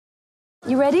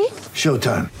You ready?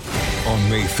 Showtime. On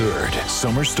May 3rd,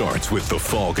 summer starts with The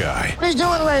Fall Guy. Let's do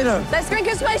it later. Let's drink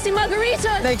a spicy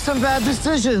margarita. Make some bad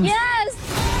decisions. Yes!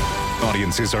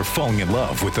 Audiences are falling in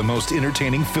love with the most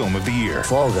entertaining film of the year.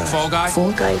 Fall Guy. Fall Guy?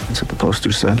 Fall Guy. That's what the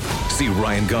poster said. See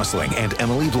Ryan Gosling and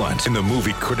Emily Blunt in the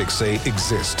movie critics say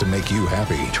exists to make you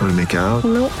happy. Trying to make it out?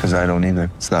 Nope. Because I don't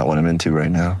either. It's not what I'm into right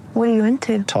now. What are you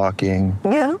into? Talking.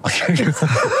 Yeah.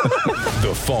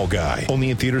 The Fall Guy.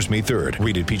 Only in theaters May 3rd.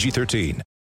 Rated PG-13.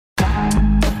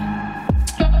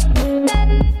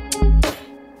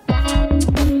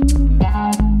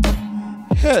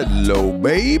 Hello,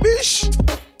 babies.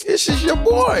 This is your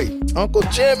boy, Uncle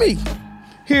Jimmy,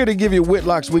 here to give you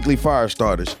Whitlock's Weekly Fire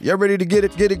Starters. Y'all ready to get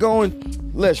it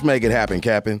going? Let's make it happen,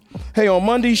 Captain. Hey, on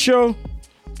Monday's show,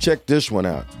 check this one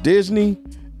out. Disney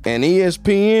and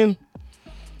ESPN,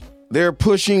 they're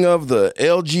pushing of the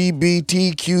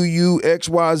LGBTQU,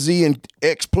 XYZ, and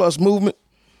X Plus movement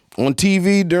on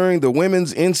TV during the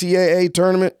women's NCAA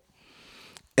tournament.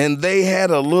 And they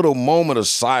had a little moment of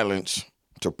silence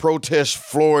to protest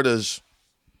Florida's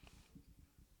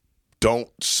Don't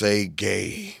Say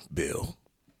Gay bill.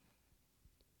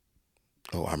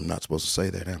 Oh, I'm not supposed to say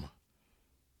that, am I?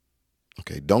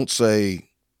 Okay, don't say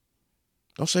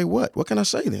what? What can I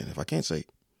say then if I can't say it?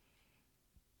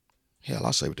 Hell,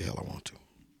 I'll say what the hell I want to.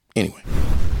 Anyway.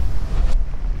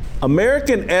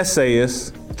 American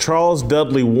essayist Charles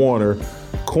Dudley Warner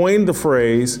coined the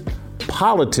phrase,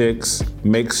 "Politics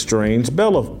makes strange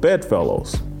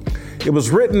bedfellows." It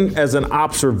was written as an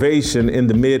observation in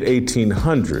the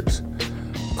mid-1800s.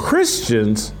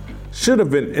 Christians should have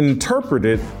been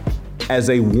interpreted as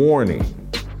a warning.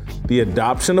 The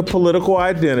adoption of political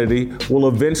identity will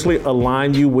eventually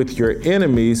align you with your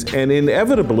enemies and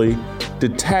inevitably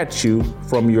detach you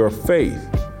from your faith.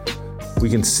 We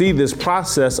can see this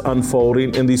process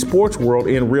unfolding in the sports world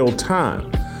in real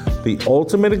time. The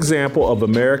ultimate example of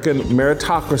American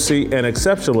meritocracy and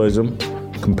exceptionalism,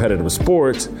 competitive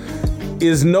sports,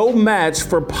 is no match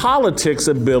for politics'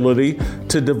 ability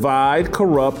to divide,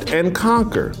 corrupt, and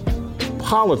conquer.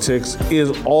 Politics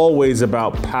is always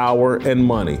about power and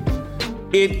money.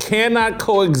 It cannot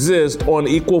coexist on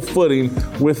equal footing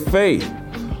with faith.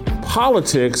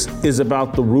 Politics is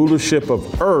about the rulership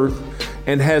of earth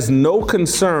and has no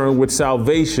concern with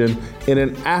salvation in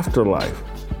an afterlife.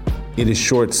 It is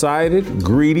short-sighted,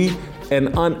 greedy,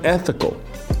 and unethical.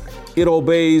 It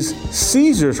obeys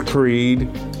Caesar's creed: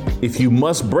 if you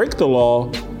must break the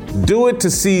law, do it to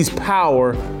seize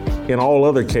power. In all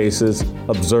other cases,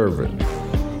 observe it.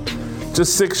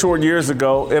 Just 6 short years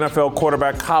ago, NFL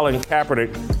quarterback Colin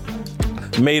Kaepernick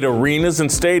made arenas and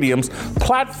stadiums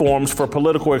platforms for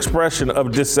political expression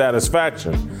of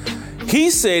dissatisfaction. He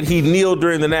said he kneeled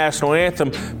during the national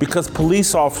anthem because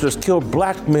police officers killed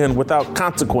black men without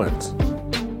consequence.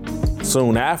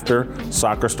 Soon after,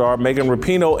 soccer star Megan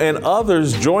Rapinoe and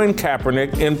others joined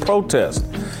Kaepernick in protest.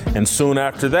 And soon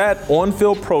after that,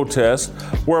 on-field protests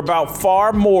were about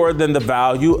far more than the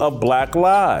value of black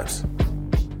lives.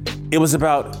 It was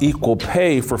about equal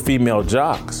pay for female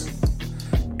jocks,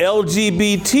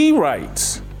 LGBT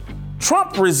rights,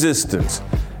 Trump resistance,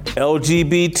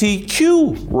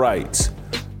 LGBTQ rights,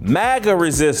 MAGA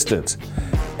resistance,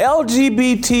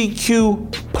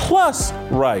 LGBTQ plus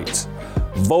rights,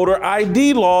 voter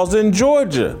ID laws in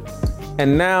Georgia,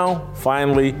 and now,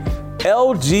 finally,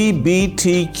 LGBTQIA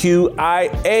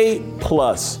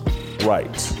plus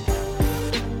rights.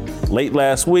 Late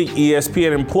last week,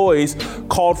 ESPN employees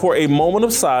called for a moment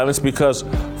of silence because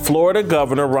Florida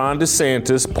Governor Ron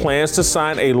DeSantis plans to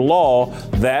sign a law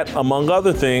that, among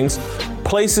other things,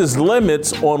 places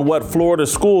limits on what Florida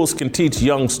schools can teach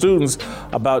young students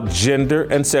about gender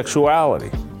and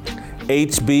sexuality.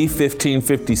 HB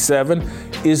 1557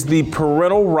 is the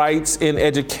Parental Rights in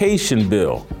Education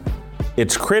bill.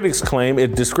 Its critics claim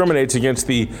it discriminates against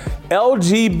the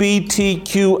LGBTQIA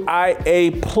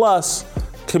plus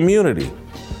community.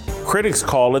 Critics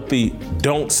call it the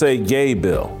Don't Say Gay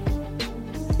bill.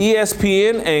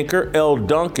 ESPN anchor Elle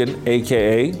Duncan,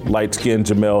 aka light-skinned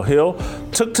Jemele Hill,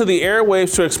 took to the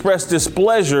airwaves to express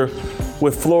displeasure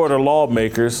with Florida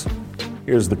lawmakers.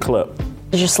 Here's the clip.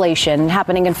 Legislation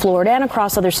happening in Florida and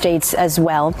across other states as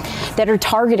well that are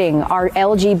targeting our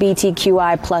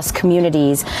LGBTQI plus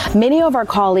communities. Many of our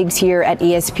colleagues here at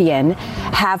ESPN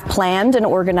have planned and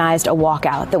organized a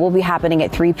walkout that will be happening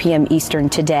at 3 p.m. Eastern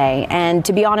today. And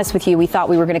to be honest with you, we thought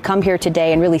we were going to come here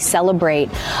today and really celebrate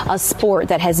a sport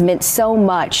that has meant so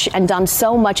much and done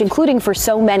so much, including for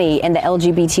so many in the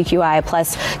LGBTQI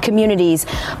plus communities.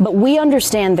 But we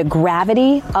understand the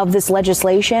gravity of this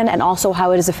legislation and also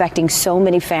how it is affecting so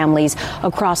many families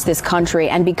across this country.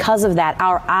 And because of that,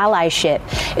 our allyship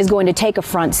is going to take a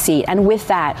front seat. And with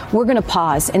that, we're going to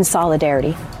pause in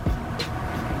solidarity.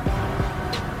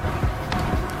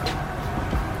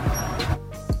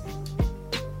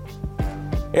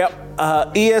 Yep.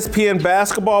 ESPN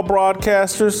basketball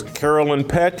broadcasters Carolyn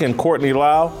Peck and Courtney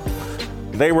Lau,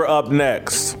 they were up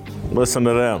next. Listen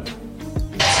to them.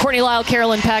 Courtney Lau,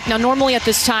 Carolyn Peck. Now, normally at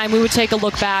this time, we would take a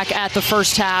look back at the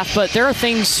first half, but there are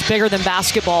things bigger than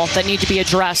basketball that need to be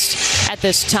addressed at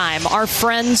this time. Our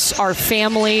friends, our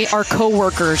family, our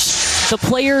coworkers, the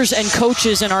players and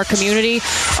coaches in our community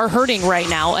are hurting right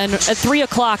now. And at 3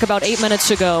 o'clock, about 8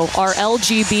 minutes ago, our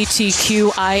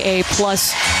LGBTQIA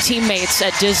plus teammates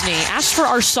at Disney asked for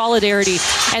our solidarity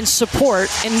and support,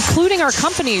 including our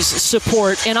company's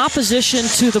support, in opposition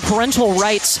to the parental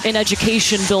rights in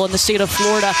education bill in the state of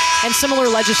Florida and similar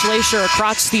legislation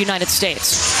across the United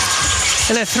States.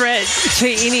 And a threat to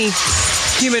any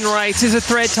human rights is a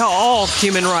threat to all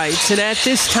human rights. And at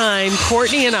this time,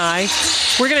 Courtney and I,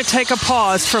 we're going to take a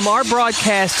pause from our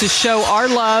broadcast to show our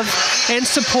love and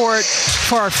support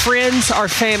for our friends, our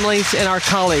families, and our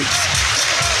colleagues.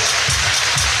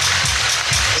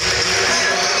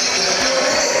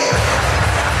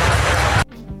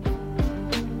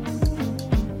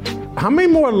 How many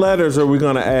more letters are we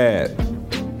going to add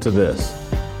to this?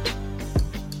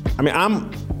 I mean,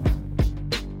 I'm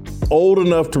old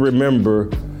enough to remember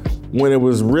when it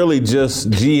was really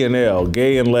just G and L,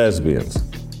 gay and lesbians.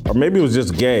 Or maybe it was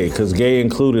just gay, because gay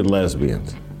included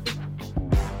lesbians.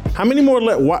 How many more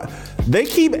letters? They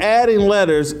keep adding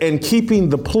letters and keeping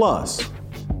the plus.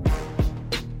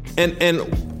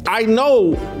 And I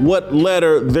know what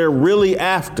letter they're really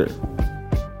after.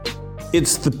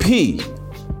 It's the P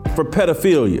for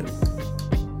pedophilia.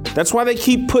 That's why they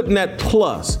keep putting that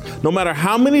plus. No matter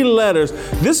how many letters,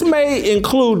 this may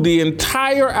include the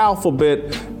entire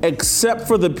alphabet except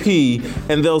for the P,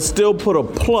 and they'll still put a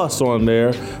plus on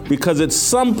there because at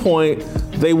some point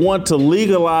they want to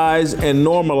legalize and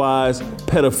normalize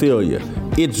pedophilia.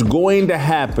 It's going to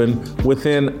happen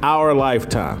within our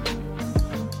lifetime.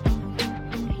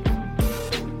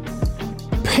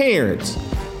 Parents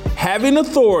having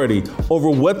authority over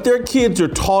what their kids are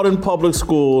taught in public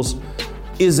schools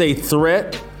is a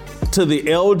threat to the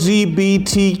LGBTQIA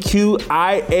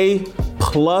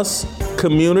plus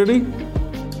community?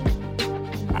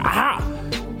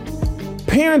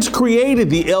 Parents created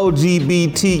the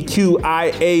LGBTQIA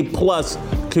plus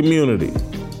community.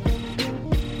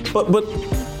 But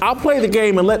I'll play the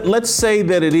game and let's say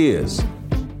that it is.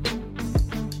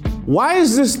 Why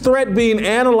is this threat being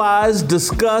analyzed,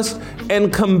 discussed,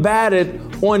 and combated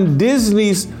on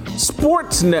Disney's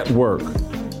sports network?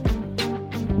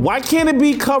 Why can't it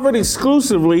be covered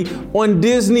exclusively on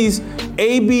Disney's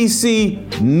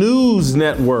ABC News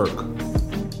network?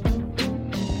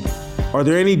 Are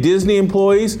there any Disney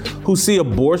employees who see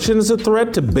abortion as a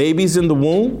threat to babies in the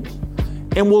womb?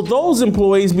 And will those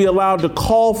employees be allowed to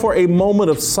call for a moment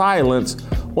of silence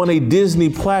on a Disney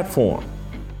platform?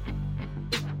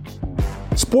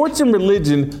 Sports and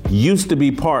religion used to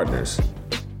be partners.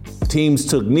 Teams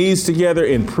took knees together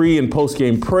in pre- and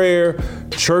post-game prayer.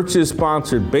 Churches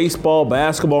sponsored baseball,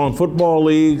 basketball, and football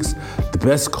leagues. The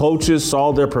best coaches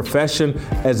saw their profession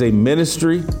as a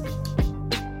ministry.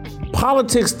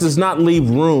 Politics does not leave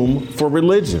room for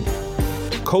religion.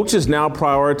 Coaches now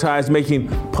prioritize making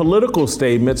political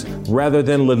statements rather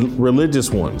than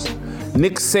religious ones.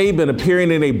 Nick Saban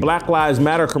appearing in a Black Lives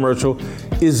Matter commercial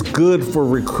is good for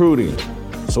recruiting.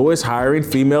 So is hiring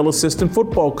female assistant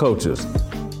football coaches.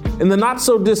 In the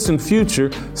not-so-distant future,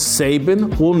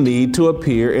 Saban will need to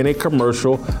appear in a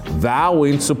commercial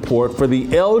vowing support for the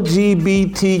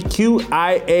LGBTQIA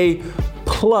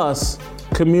plus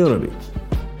community.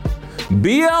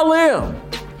 BLM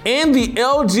and the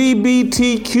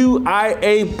LGBTQIA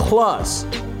plus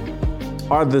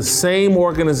are the same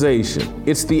organization.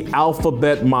 It's the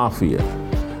Alphabet Mafia.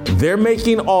 They're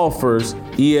making offers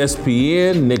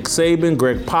ESPN, Nick Saban,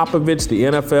 Greg Popovich, the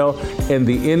NFL, and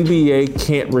the NBA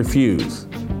can't refuse.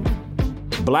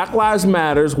 Black Lives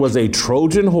Matter was a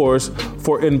Trojan horse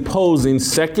for imposing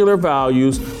secular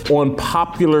values on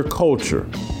popular culture.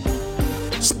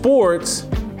 Sports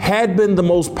had been the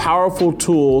most powerful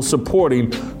tool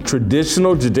supporting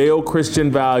traditional Judeo-Christian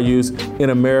values in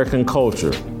American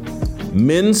culture.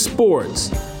 Men's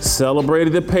sports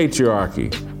celebrated the patriarchy.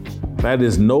 That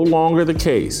is no longer the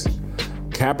case.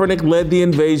 Kaepernick led the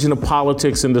invasion of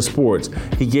politics into sports.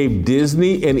 He gave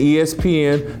Disney and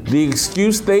ESPN the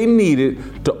excuse they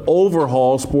needed to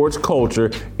overhaul sports culture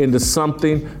into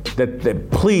something that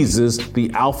pleases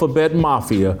the alphabet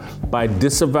mafia by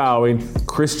disavowing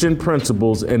Christian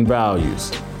principles and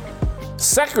values.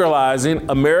 Secularizing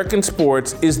American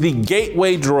sports is the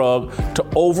gateway drug to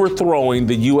overthrowing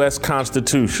the U.S.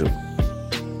 Constitution.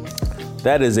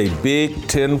 That is a big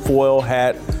tinfoil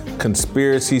hat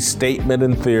conspiracy statement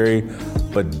and theory,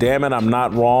 but damn it, I'm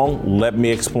not wrong. Let me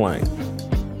explain.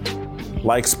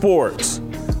 Like sports,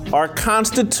 our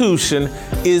Constitution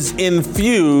is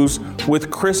infused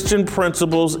with Christian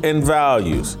principles and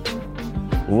values.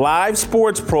 Live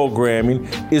sports programming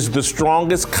is the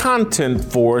strongest content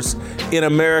force in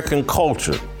American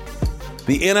culture.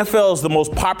 The NFL is the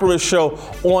most popular show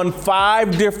on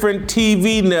 5 different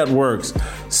TV networks: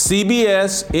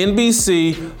 CBS,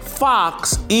 NBC,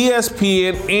 Fox,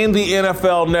 ESPN, and the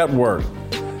NFL Network.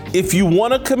 If you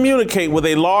want to communicate with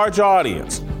a large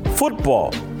audience,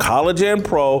 football, college and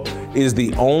pro, is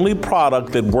the only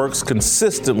product that works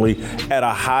consistently at a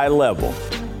high level.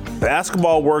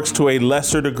 Basketball works to a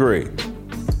lesser degree.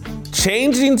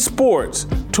 Changing sports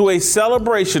to a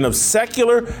celebration of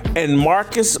secular and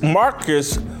Marxist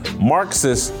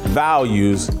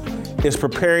values is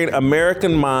preparing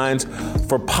American minds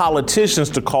for politicians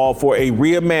to call for a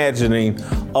reimagining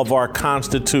of our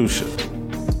Constitution.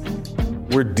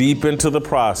 We're deep into the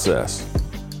process.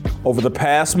 Over the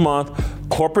past month,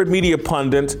 corporate media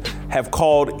pundits have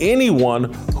called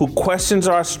anyone who questions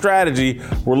our strategy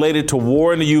related to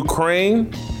war in the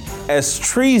Ukraine as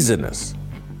treasonous.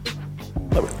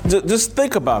 Just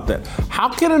think about that. How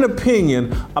can an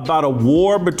opinion about a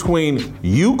war between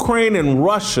Ukraine and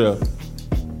Russia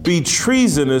be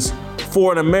treasonous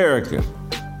for an American?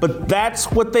 But that's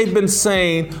what they've been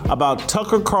saying about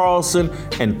Tucker Carlson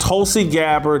and Tulsi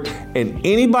Gabbard and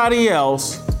anybody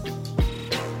else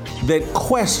that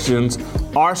questions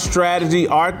our strategy,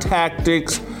 our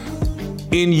tactics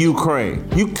in Ukraine.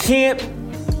 You can't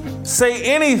say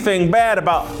anything bad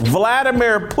about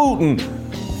Vladimir Putin.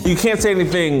 You can't say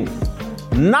anything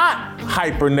not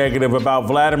hyper negative about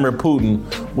Vladimir Putin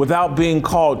without being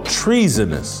called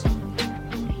treasonous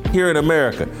here in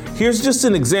America. Here's just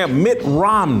an example. Mitt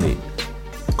Romney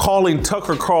calling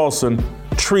Tucker Carlson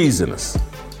treasonous.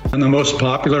 And the most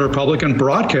popular Republican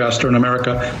broadcaster in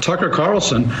America, Tucker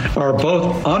Carlson, are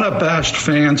both unabashed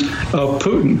fans of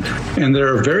Putin. And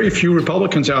there are very few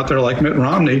Republicans out there like Mitt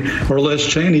Romney or Liz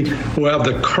Cheney who have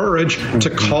the courage to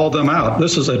call them out.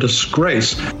 This is a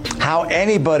disgrace. How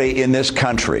anybody in this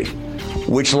country,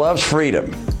 which loves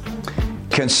freedom,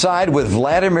 can side with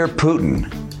Vladimir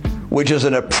Putin, which is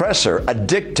an oppressor, a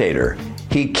dictator.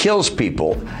 He kills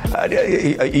people.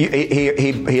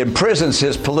 He imprisons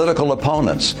his political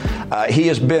opponents. He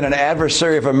has been an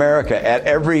adversary of America at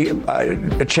every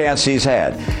chance he's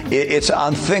had. It's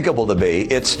unthinkable to me.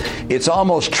 It's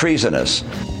almost treasonous.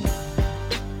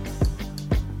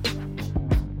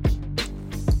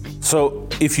 So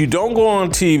if you don't go on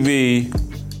TV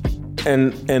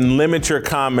and limit your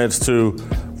comments to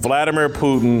Vladimir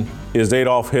Putin is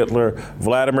Adolf Hitler,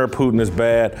 Vladimir Putin is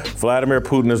bad, Vladimir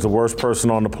Putin is the worst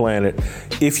person on the planet.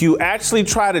 If you actually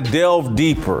try to delve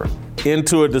deeper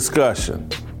into a discussion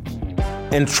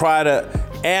and try to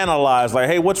analyze, like,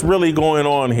 hey, what's really going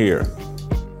on here?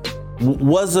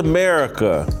 Was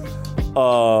America,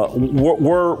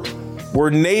 were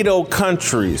NATO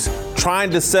countries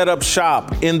trying to set up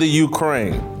shop in the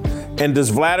Ukraine? And does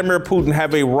Vladimir Putin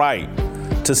have a right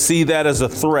to see that as a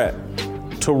threat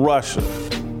to Russia?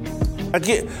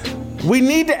 Again, we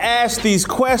need to ask these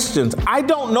questions. I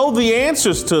don't know the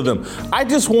answers to them. I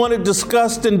just want it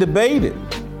discussed and debated.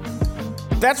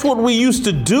 That's what we used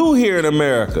to do here in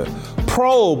America.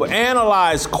 Probe,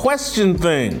 analyze, question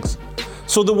things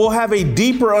so that we'll have a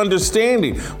deeper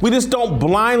understanding. We just don't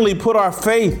blindly put our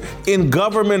faith in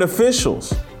government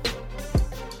officials.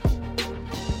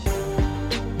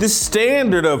 This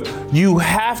standard of you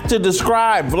have to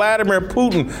describe Vladimir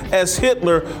Putin as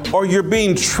Hitler or you're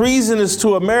being treasonous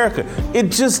to America, it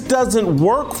just doesn't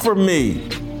work for me.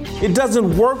 It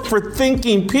doesn't work for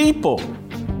thinking people.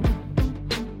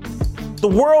 The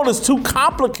world is too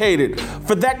complicated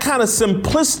for that kind of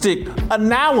simplistic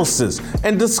analysis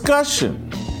and discussion.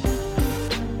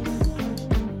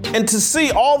 And to see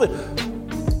all the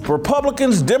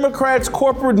Republicans, Democrats,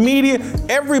 corporate media,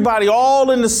 everybody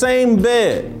all in the same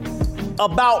bed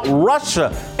about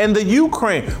Russia and the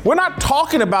Ukraine. We're not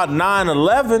talking about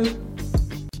 9/11,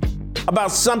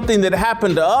 about something that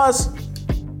happened to us.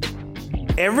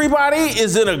 Everybody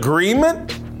is in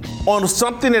agreement on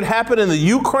something that happened in the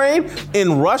Ukraine,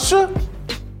 in Russia.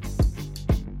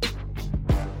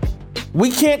 We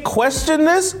can't question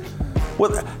this?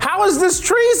 How is this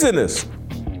treasonous?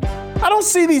 I don't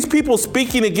see these people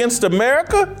speaking against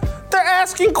America. They're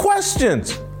asking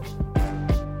questions.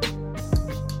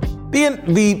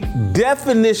 The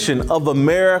definition of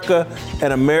America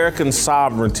and American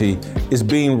sovereignty is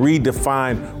being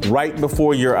redefined right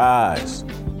before your eyes.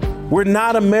 We're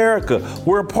not America.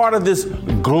 We're a part of this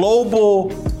global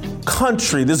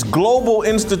country, this global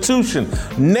institution.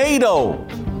 NATO.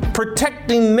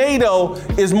 Protecting NATO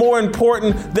is more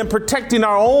important than protecting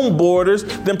our own borders,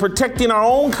 than protecting our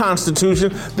own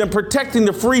Constitution, than protecting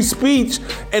the free speech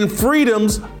and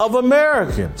freedoms of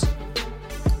Americans.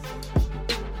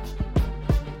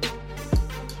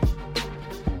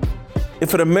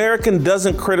 If an American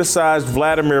doesn't criticize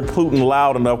Vladimir Putin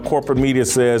loud enough, corporate media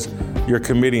says you're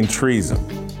committing treason.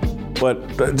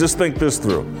 But just think this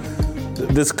through.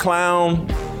 This clown,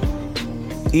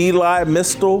 Eli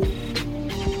Mistel,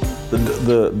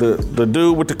 the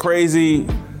dude with the crazy,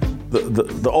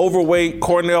 the overweight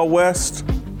Cornel West,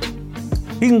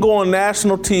 he can go on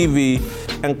national TV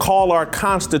and call our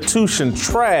Constitution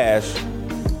trash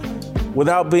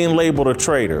without being labeled a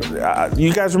traitor.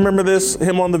 You guys remember this,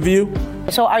 him on The View?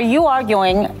 So are you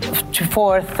arguing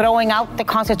for throwing out the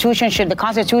Constitution? Should the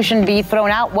Constitution be thrown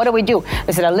out? What do we do?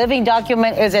 Is it a living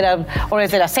document? Or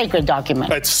is it a sacred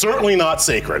document? It's certainly not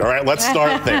sacred, all right? Let's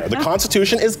start there. The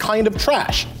Constitution is kind of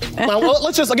trash. Now,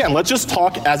 let's just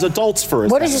talk as adults for a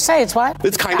second. What did you say? It's what?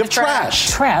 It's kind of trash.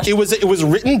 Trash. It was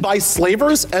written by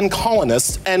slavers and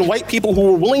colonists and white people who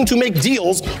were willing to make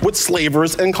deals with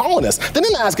slavers and colonists. They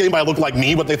didn't ask anybody who looked like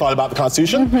me what they thought about the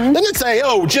Constitution. They didn't say,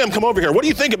 oh, Jim, come over here. What do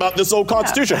you think about this old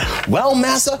Constitution? Yeah. Well,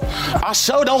 massa, I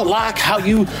sure don't like how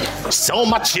you sell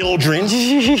my children.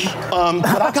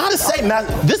 But I gotta say,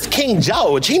 this King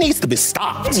George, he needs to be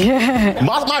stopped. Yeah.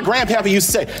 My grandpapa used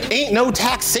to say, ain't no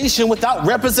taxation without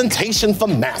representation for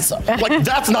massa. Like,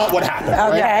 that's not what happened.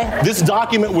 Okay. Right? This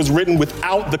document was written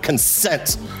without the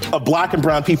consent of black and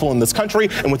brown people in this country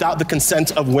and without the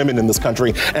consent of women in this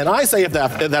country. And I say if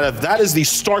that is the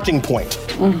starting point,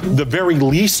 the very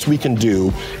least we can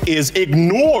do is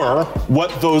ignore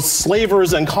what those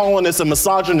slavers and colonists and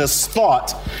misogynists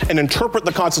thought and interpret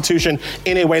the Constitution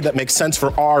in a way that makes sense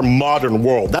for our modern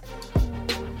world.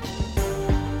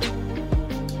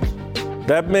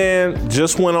 That man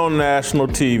just went on national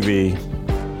TV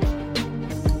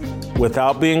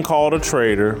without being called a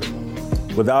traitor,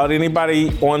 without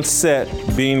anybody on set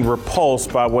being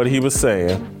repulsed by what he was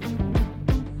saying.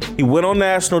 He went on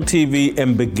national TV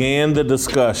and began the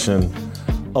discussion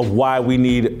of why we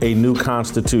need a new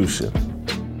Constitution.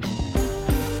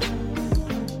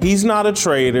 He's not a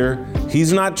traitor.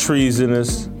 He's not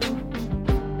treasonous.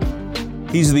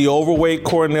 He's the overweight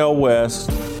Cornel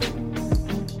West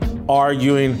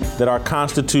arguing that our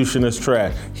Constitution is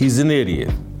trash. He's an idiot.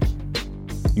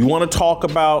 You want to talk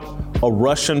about a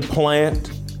Russian plant,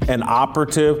 an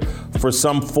operative for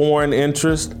some foreign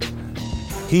interest?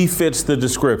 He fits the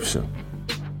description.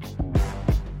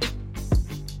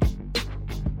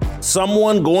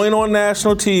 Someone going on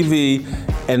national TV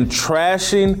and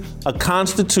trashing a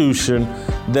Constitution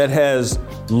that has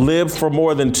lived for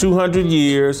more than 200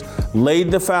 years,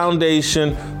 laid the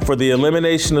foundation for the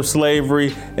elimination of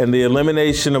slavery and the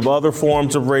elimination of other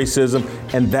forms of racism,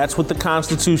 and that's what the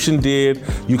Constitution did.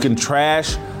 You can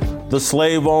trash the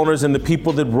slave owners and the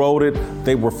people that wrote it.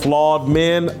 They were flawed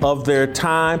men of their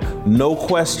time, no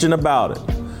question about it.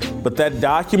 But that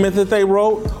document that they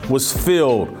wrote was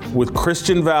filled with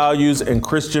Christian values and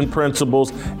Christian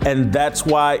principles, and that's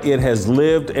why it has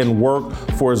lived and worked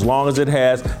for as long as it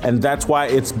has, and that's why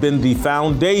it's been the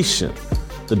foundation.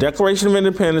 The Declaration of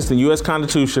Independence, the U.S.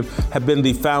 Constitution, have been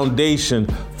the foundation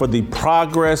for the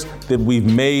progress that we've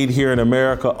made here in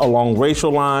America along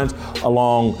racial lines,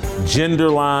 along gender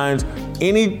lines,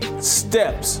 any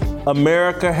steps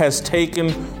America has taken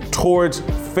towards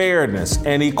fairness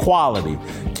and equality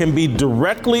can be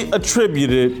directly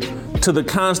attributed to the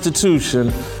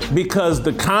Constitution because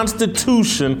the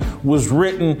Constitution was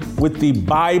written with the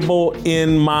Bible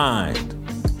in mind.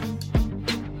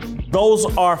 Those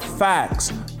are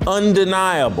facts,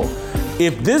 undeniable.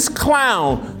 If this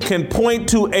clown can point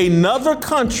to another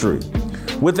country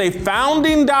with a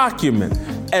founding document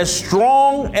as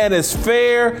strong and as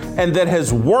fair and that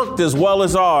has worked as well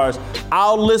as ours,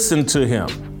 I'll listen to him.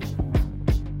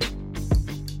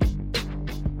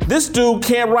 This dude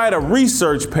can't write a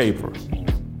research paper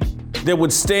that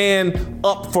would stand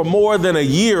up for more than a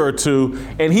year or two,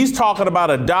 and he's talking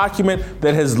about a document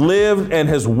that has lived and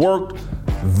has worked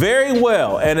very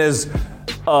well. And as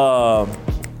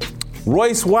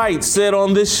Royce White said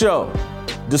on this show,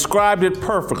 described it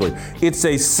perfectly. It's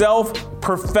a self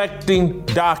perfecting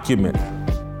document.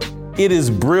 It is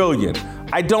brilliant.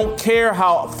 I don't care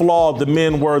how flawed the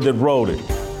men were that wrote it.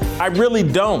 I really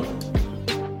don't.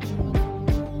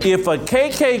 If a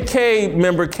KKK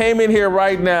member came in here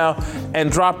right now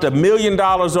and dropped $1 million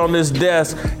on this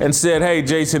desk and said, hey,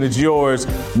 Jason, it's yours,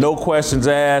 no questions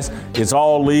asked, it's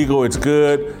all legal, it's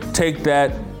good, take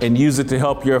that and use it to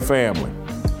help your family.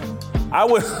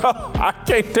 I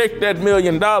can't take that $1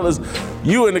 million.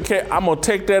 I'm gonna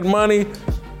take that money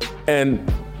and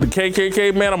the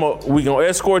KKK man, we gonna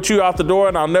escort you out the door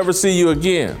and I'll never see you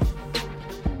again.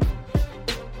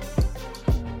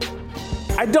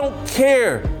 I don't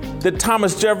care that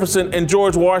Thomas Jefferson and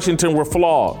George Washington were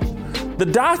flawed. The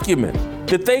document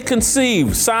that they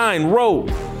conceived, signed,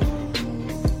 wrote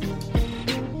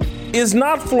is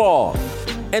not flawed.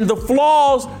 And the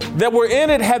flaws that were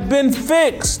in it have been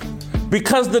fixed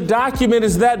because the document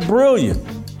is that brilliant.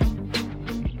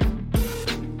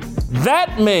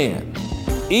 That man,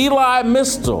 Elie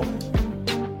Mystal,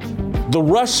 the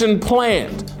Russian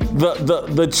plant,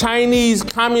 the Chinese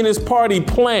Communist Party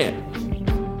plant,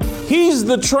 he's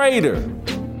the traitor.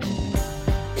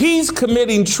 He's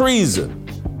committing treason.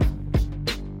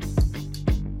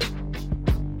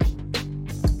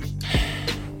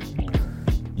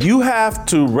 You have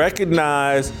to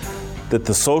recognize that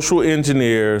the social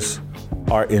engineers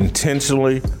are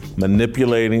intentionally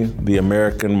manipulating the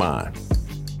American mind.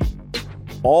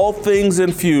 All things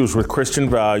infused with Christian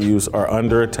values are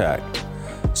under attack.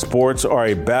 Sports are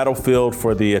a battlefield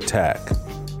for the attack.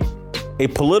 A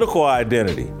political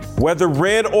identity, whether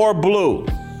red or blue,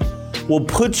 will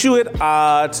put you at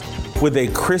odds with a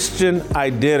Christian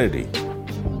identity.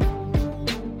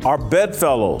 Our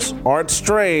bedfellows aren't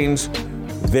strange,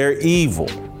 they're evil.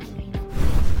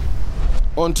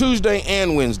 On Tuesday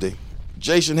and Wednesday,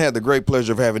 Jason had the great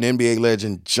pleasure of having NBA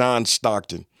legend John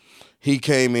Stockton. He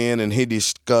came in and he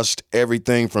discussed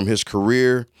everything from his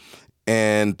career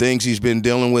and things he's been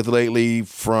dealing with lately,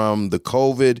 from the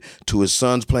COVID to his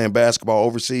sons playing basketball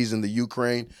overseas in the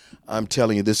Ukraine. I'm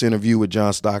telling you, this interview with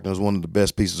John Stockton is one of the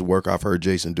best pieces of work I've heard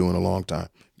Jason do in a long time.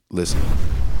 Listen.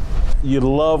 You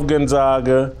love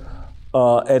Gonzaga.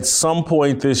 At some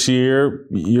point this year,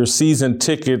 your season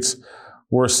tickets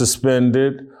were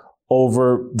suspended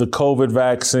over the COVID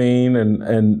vaccine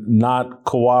and not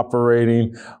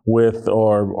cooperating with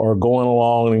or going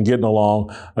along and getting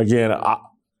along. Again,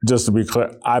 just to be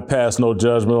clear, I pass no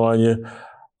judgment on you.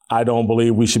 I don't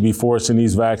believe we should be forcing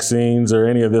these vaccines or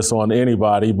any of this on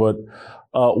anybody. But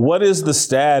what is the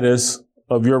status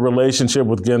of your relationship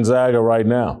with Gonzaga right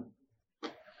now?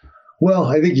 Well,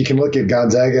 I think you can look at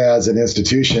Gonzaga as an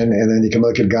institution, and then you can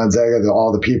look at Gonzaga,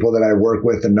 all the people that I work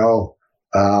with and know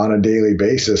on a daily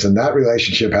basis, and that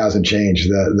relationship hasn't changed.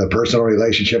 The personal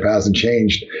relationship hasn't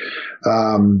changed.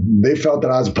 They felt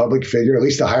that I was a public figure, at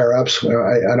least the higher ups.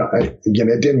 Again,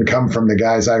 it didn't come from the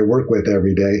guys I work with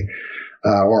every day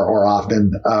or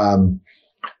often.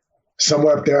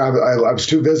 Somewhere up there, I was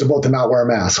too visible to not wear a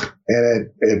mask, and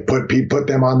it put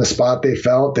them on the spot they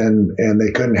felt, and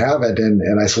they couldn't have it.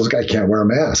 And I said, look, I can't wear a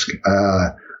mask.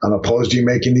 I'm opposed to you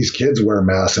making these kids wear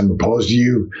masks. I'm opposed to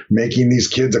you making these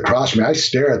kids across me. I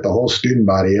stare at the whole student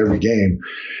body every game.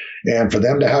 And for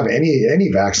them to have any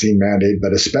vaccine mandate,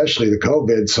 but especially the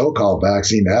COVID so-called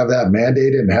vaccine, to have that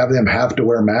mandated and have them have to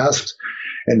wear masks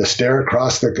and to stare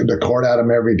across the court at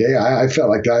them every day, I felt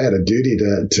like I had a duty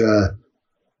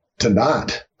to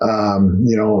not.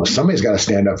 Somebody's got to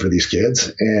stand up for these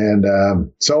kids. And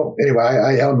so anyway,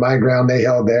 I held my ground, they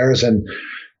held theirs, and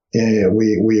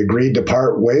we agreed to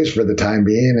part ways for the time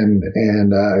being,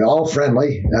 and all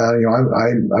friendly.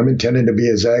 I'm intending to be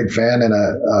a Zag fan and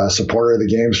a supporter of the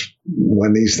games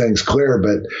when these things clear.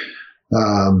 But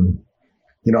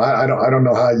I don't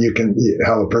know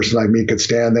how a person like me could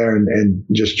stand there and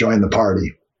just join the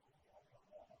party.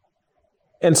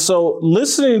 And so,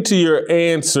 listening to your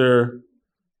answer,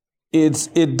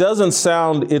 it doesn't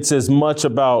sound it's as much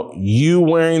about you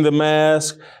wearing the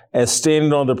mask as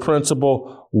standing on the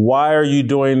principle. Why are you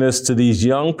doing this to these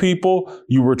young people?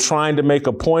 You were trying to make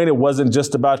a point. It wasn't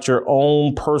just about your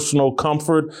own personal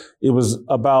comfort. It was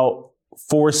about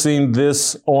forcing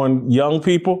this on young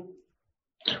people.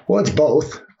 Well, it's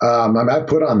both. I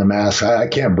put on the mask. I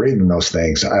can't breathe in those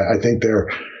things. I think they're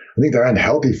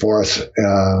unhealthy for us.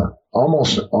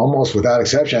 Almost without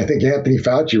exception. I think Anthony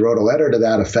Fauci wrote a letter to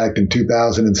that effect in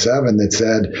 2007 that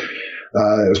said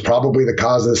it was probably the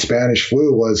cause of the Spanish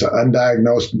flu was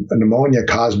undiagnosed pneumonia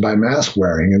caused by mask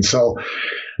wearing. And so, I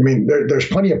mean, there's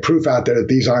plenty of proof out there that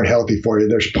these aren't healthy for you.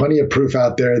 There's plenty of proof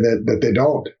out there that they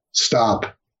don't stop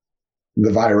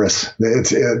the virus.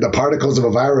 The particles of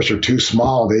a virus are too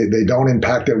small. They don't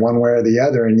impact it one way or the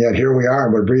other. And yet here we are,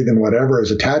 and we're breathing whatever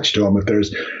is attached to them. If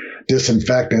there's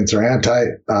disinfectants or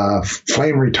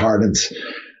flame retardants,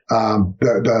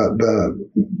 the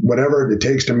whatever it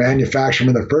takes to manufacture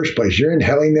them in the first place, you're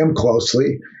inhaling them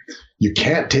closely. You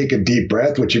can't take a deep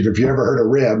breath, which if you ever heard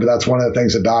of rib, that's one of the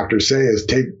things the doctors say is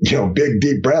take, big,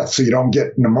 deep breaths so you don't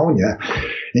get pneumonia.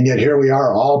 And yet here we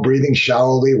are all breathing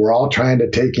shallowly. We're all trying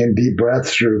to take in deep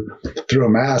breaths through a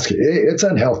mask. It's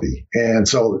unhealthy. And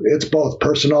so it's both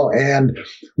personal. And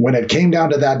when it came down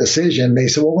to that decision, they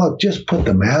said, well, look, just put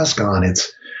the mask on.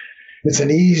 It's an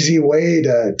easy way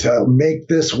to make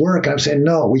this work. I'm saying,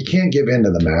 no, we can't give in to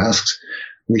the masks.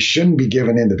 We shouldn't be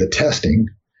giving into the testing.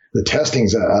 The testing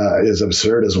is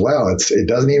absurd as well. It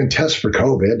doesn't even test for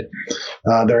COVID.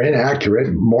 They're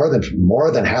inaccurate. More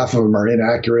than half of them are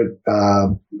inaccurate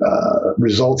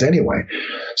results anyway.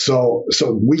 So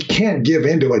we can't give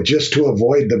into it just to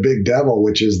avoid the big devil,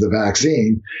 which is the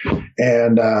vaccine.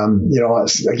 And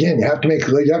again, you have to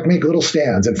make little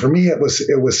stands. And for me, it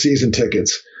was season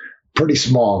tickets. Pretty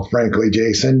small, frankly,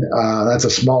 Jason. That's a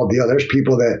small deal. There's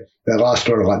people that lost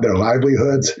their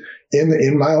livelihoods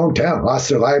in my hometown, lost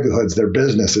their livelihoods, their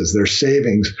businesses, their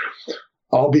savings,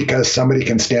 all because somebody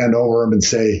can stand over them and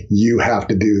say, you have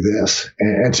to do this.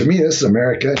 And to me, this is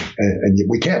America, and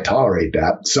we can't tolerate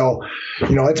that. So,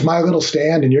 it's my little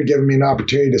stand, and you're giving me an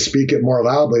opportunity to speak it more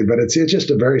loudly, but it's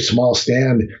just a very small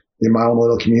stand in my own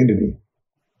little community.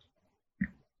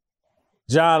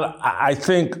 John, I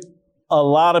think a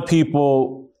lot of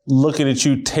people looking at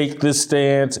you take this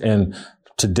stance, and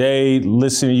today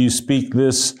listening to you speak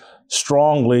this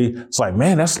strongly, it's like,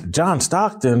 man, that's John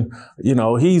Stockton.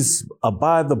 He's a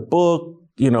by the book,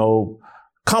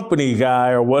 company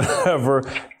guy or whatever.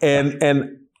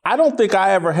 And I don't think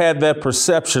I ever had that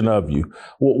perception of you.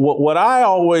 What I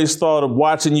always thought of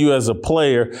watching you as a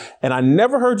player, and I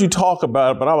never heard you talk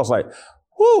about it, but I was like,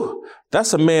 whew,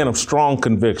 that's a man of strong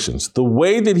convictions. The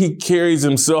way that he carries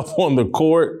himself on the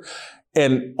court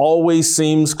and always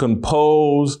seems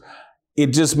composed,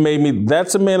 it just made me,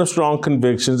 that's a man of strong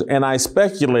convictions. And I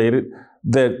speculated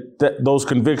that those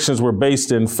convictions were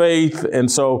based in faith.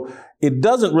 And so it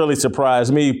doesn't really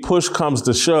surprise me. Push comes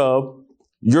to shove,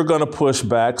 you're going to push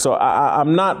back. So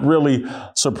I'm not really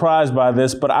surprised by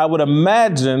this, but I would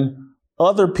imagine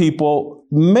other people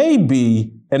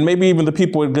maybe, and maybe even the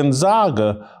people at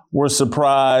Gonzaga, were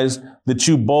surprised that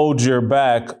you bowled your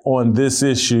back on this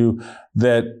issue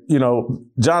that,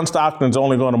 John Stockton's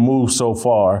only going to move so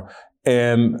far.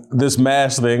 And this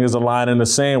mask thing is a line in the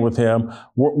sand with him.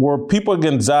 Were people at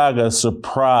Gonzaga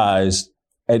surprised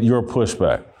at your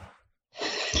pushback?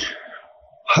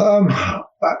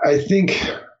 I think,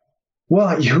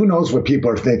 well, who knows what people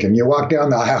are thinking? You walk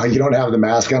down the aisle, you don't have the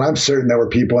mask on. I'm certain there were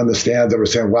people in the stands that were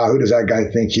saying, wow, who does that guy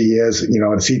think he is?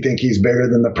 Does he think he's bigger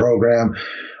than the program?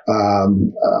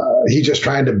 He's just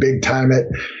trying to big time it.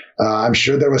 I'm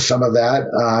sure there was some of that.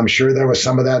 I'm sure there was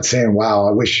some of that saying, wow,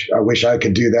 I wish I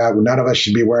could do that. None of us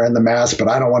should be wearing the mask, but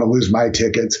I don't want to lose my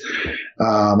tickets.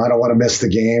 I don't want to miss the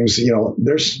games.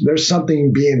 There's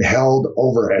something being held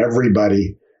over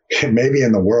everybody, maybe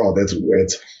in the world. It's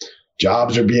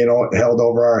jobs are being held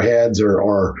over our heads,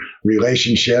 or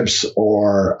relationships,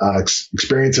 or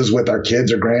experiences with our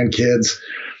kids or grandkids.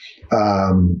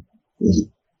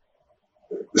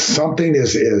 Something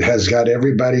has got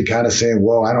everybody kind of saying,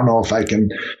 "Whoa, I don't know if I can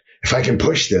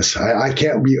push this. I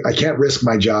can't risk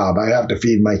my job. I have to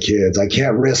feed my kids. I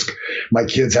can't risk my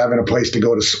kids having a place to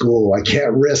go to school. I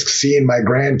can't risk seeing my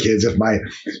grandkids if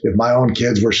my own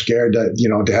kids were scared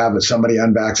to have somebody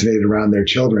unvaccinated around their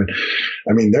children."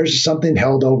 I mean, there's something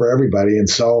held over everybody, and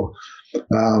so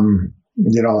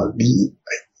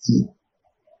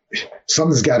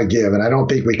something's got to give, and I don't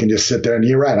think we can just sit there. And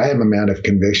you're right, I am a man of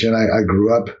conviction. I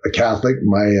grew up a Catholic.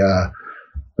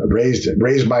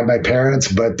 Raised by my parents,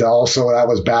 but also I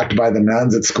was backed by the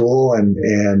nuns at school, and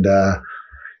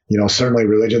certainly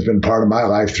religion's been part of my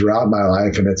life throughout my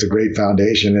life, and it's a great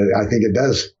foundation. I think it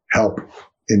does help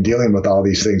in dealing with all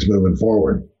these things moving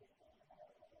forward.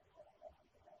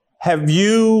 Have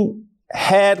you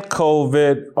had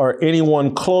COVID, or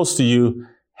anyone close to you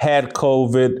had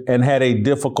COVID and had a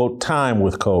difficult time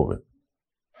with COVID?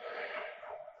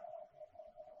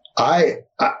 I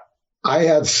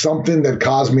had something that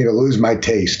caused me to lose my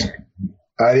taste.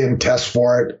 I didn't test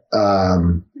for it. I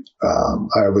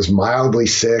was mildly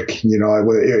sick.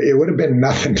 It would have been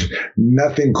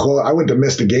nothing close. I wouldn't have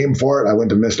missed a game for it. I wouldn't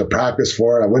have missed a practice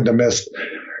for it. I wouldn't have missed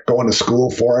going to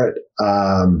school for it.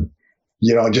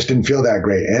 It just didn't feel that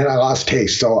great. And I lost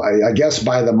taste. So I guess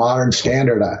by the modern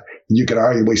standard, you could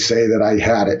arguably say that I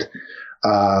had it.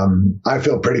 I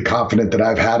feel pretty confident that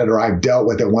I've had it or I've dealt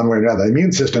with it one way or another. The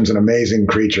immune system's an amazing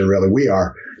creature, really. We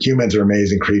are. Humans are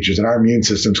amazing creatures, and our immune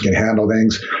systems can handle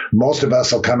things. Most of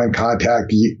us will come in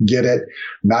contact, get it,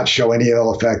 not show any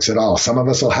ill effects at all. Some of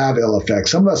us will have ill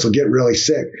effects. Some of us will get really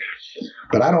sick.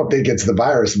 But I don't think it's the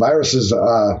virus.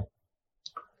 The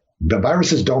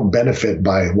viruses don't benefit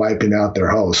by wiping out their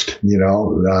host.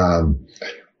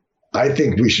 I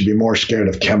think we should be more scared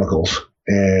of chemicals,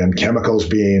 and chemicals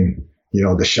being,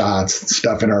 the shots,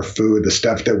 stuff in our food, the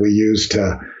stuff that we use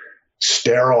to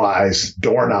sterilize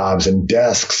doorknobs and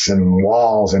desks and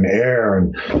walls and air.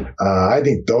 And I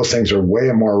think those things are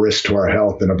way more risk to our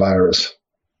health than a virus.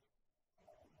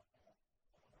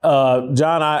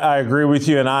 John, I agree with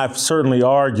you, and I've certainly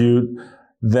argued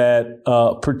that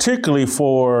particularly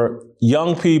for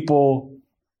young people,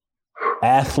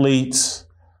 athletes,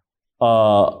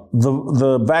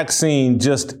 the vaccine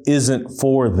just isn't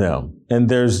for them, and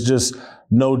there's just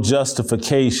no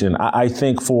justification. I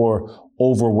think for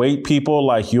overweight people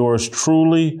like yours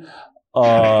truly,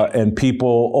 and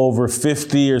people over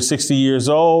 50 or 60 years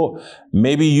old,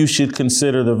 maybe you should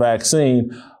consider the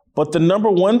vaccine. But the number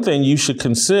one thing you should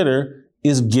consider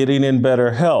is getting in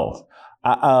better health.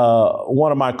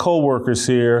 One of my coworkers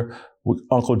here,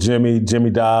 Uncle Jimmy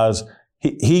Dawes,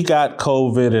 he got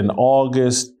COVID in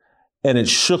August, and it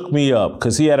shook me up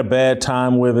because he had a bad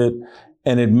time with it,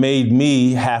 and it made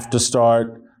me have to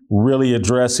start really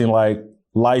addressing like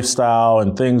lifestyle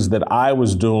and things that I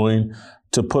was doing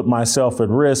to put myself at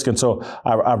risk. And so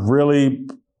I've really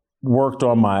worked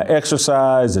on my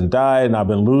exercise and diet, and I've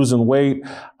been losing weight.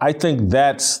 I think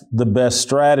that's the best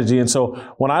strategy. And so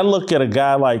when I look at a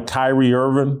guy like Kyrie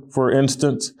Irving, for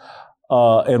instance,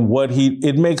 and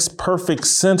it makes perfect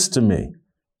sense to me.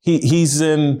 He's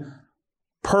in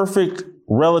perfect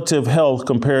relative health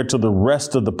compared to the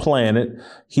rest of the planet.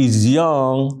 He's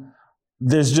young.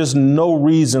 There's just no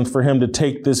reason for him to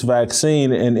take this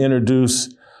vaccine and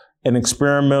introduce an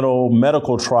experimental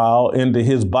medical trial into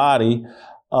his body.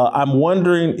 I'm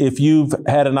wondering if you've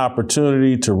had an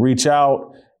opportunity to reach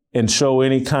out and show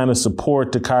any kind of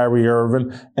support to Kyrie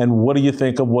Irving, and what do you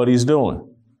think of what he's doing?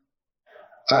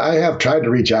 I have tried to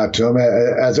reach out to him,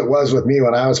 as it was with me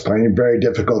when I was playing, very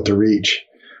difficult to reach.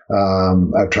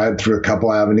 I've tried through a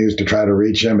couple avenues to try to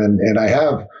reach him, and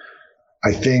I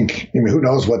think, who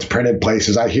knows what's printed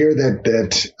places. I hear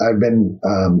that I've been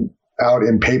out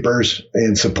in papers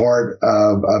in support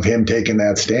of him taking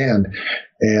that stand.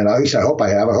 And at least I hope I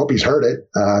have. I hope he's heard it,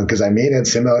 because I mean it.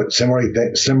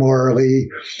 Similarly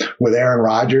with Aaron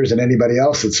Rodgers and anybody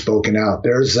else that's spoken out.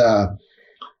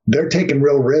 They're taking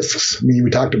real risks. We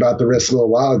talked about the risks a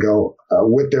little while ago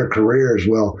with their careers.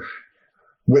 Well,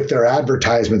 with their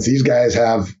advertisements, these guys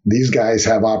have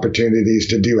opportunities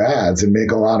to do ads and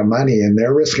make a lot of money, and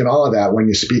they're risking all of that when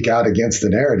you speak out against the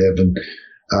narrative. And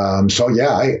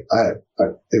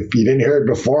if you didn't hear it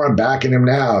before, I'm backing him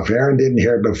now. If Aaron didn't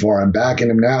hear it before, I'm backing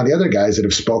him now. The other guys that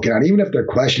have spoken out, even if they're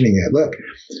questioning it, look,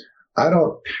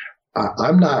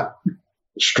 I'm not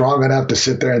strong enough to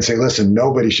sit there and say, listen,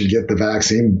 nobody should get the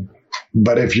vaccine.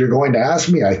 But if you're going to ask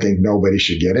me, I think nobody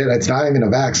should get it. It's not even a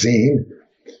vaccine.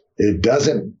 It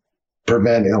doesn't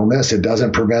prevent illness. It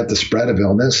doesn't prevent the spread of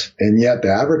illness. And yet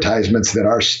the advertisements that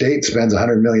our state spends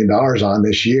 $100 million on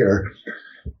this year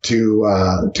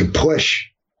to push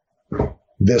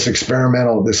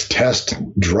this test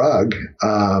drug,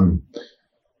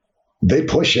 they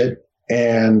push it,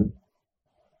 and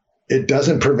it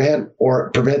doesn't prevent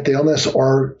the illness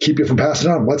or keep you from passing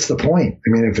it on. What's the point? I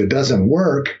mean, if it doesn't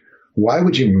work, why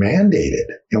would you mandate it?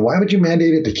 And why would you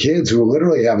mandate it to kids who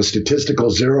literally have a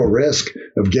statistical zero risk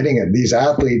of getting it? These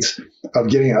athletes of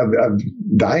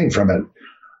dying from it.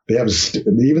 They have,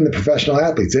 even the professional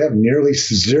athletes, they have nearly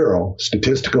zero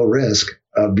statistical risk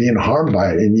of being harmed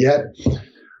by it. And yet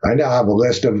I now have a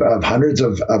list of hundreds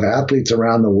of athletes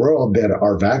around the world that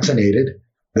are vaccinated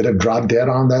that have dropped dead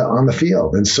on the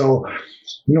field. And so,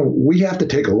 we have to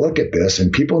take a look at this,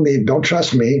 and people don't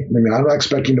trust me. I mean, I'm not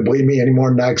expecting you to believe me any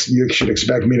more than you should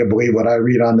expect me to believe what I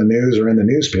read on the news or in the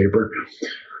newspaper.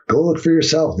 Go look for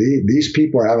yourself. These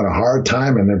people are having a hard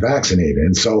time, and they're vaccinated.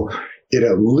 And so it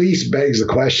at least begs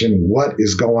the question, what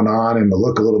is going on, and to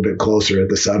look a little bit closer at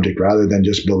the subject rather than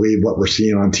just believe what we're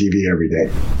seeing on TV every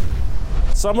day.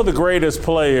 Some of the greatest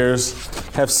players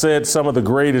have said some of the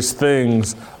greatest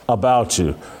things about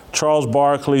you. Charles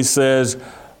Barkley says,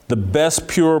 the best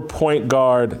pure point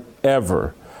guard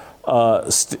ever.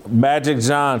 Magic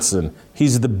Johnson,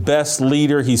 he's the best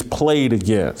leader he's played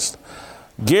against.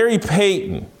 Gary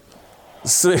Payton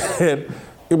said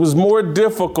it was more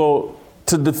difficult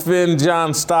to defend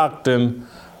John Stockton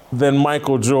than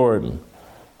Michael Jordan.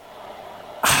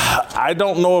 I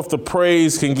don't know if the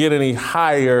praise can get any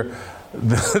higher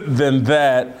than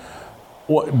that.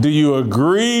 Do you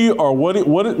agree, or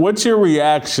what's your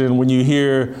reaction when you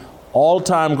hear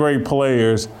all-time great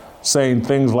players saying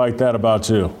things like that about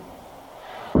you?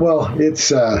 Well,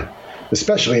 it's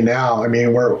especially now. I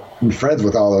mean, we're friends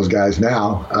with all those guys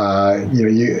now.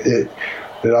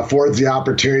 It affords the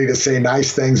opportunity to say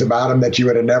nice things about them that you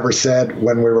would have never said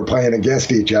when we were playing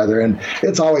against each other, and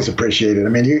it's always appreciated. I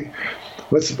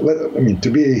mean, to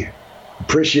be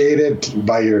appreciated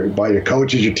by your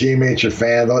coaches, your teammates, your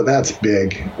fans, that's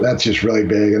big. That's just really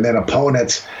big. And then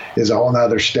opponents is a whole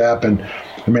nother step. And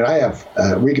I mean,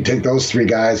 we could take those three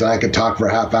guys and I could talk for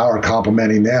a half hour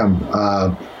complimenting them.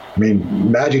 I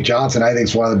mean, Magic Johnson, I think,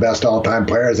 is one of the best all-time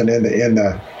players, and in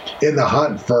the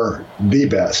hunt for the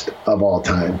best of all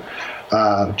time.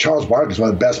 Charles Barkley is one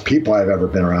of the best people I've ever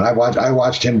been around. I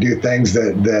watched him do things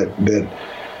that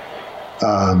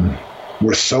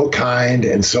were so kind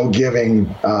and so giving.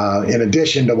 In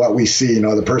addition to what we see,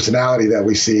 the personality that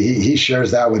we see, he shares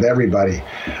that with everybody.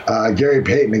 Gary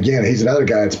Payton, again, he's another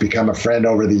guy that's become a friend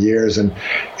over the years, and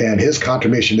his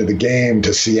contribution to the game,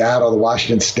 to Seattle, to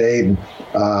Washington State, and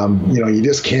you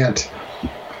can't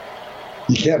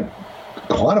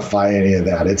quantify any of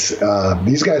that. It's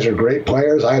these guys are great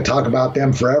players. I talk about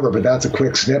them forever, but that's a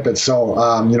quick snippet. So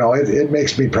it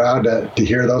makes me proud to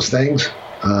hear those things.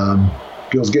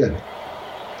 Feels good.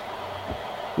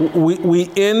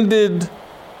 We ended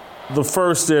the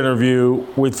first interview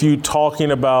with you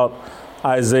talking about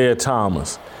Isaiah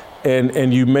Thomas,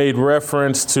 and you made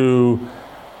reference to,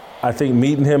 I think,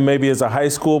 meeting him maybe as a high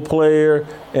school player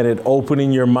and it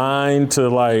opening your mind to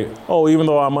even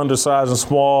though I'm undersized and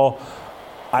small,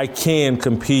 I can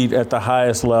compete at the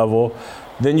highest level.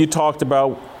 Then you talked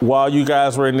about while you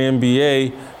guys were in the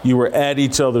NBA, you were at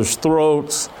each other's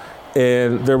throats,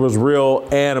 and there was real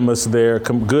animus there,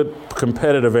 good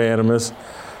competitive animus.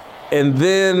 And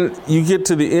then you get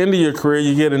to the end of your career,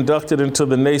 you get inducted into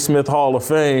the Naismith Hall of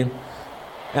Fame,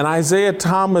 and Isaiah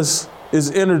Thomas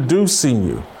is introducing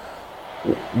you.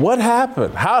 What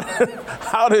happened?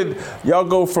 How did y'all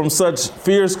go from such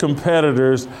fierce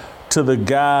competitors to the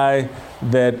guy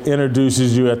that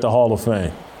introduces you at the Hall of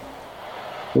Fame?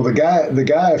 Well, the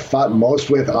guy I fought most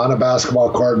with on a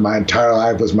basketball court my entire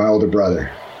life was my older brother.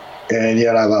 And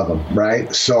yet I love him,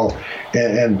 right? So,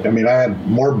 and I mean, I had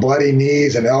more bloody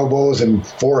knees and elbows and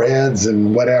foreheads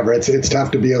and whatever. It's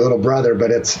tough to be a little brother,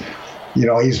 but it's,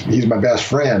 he's my best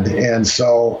friend. And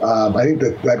so I think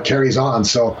that carries on.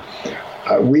 So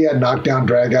we had knockdown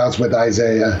dragouts with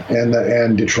Isaiah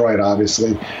and Detroit,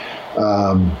 obviously.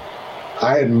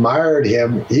 I admired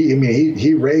him.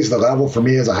 He raised the level for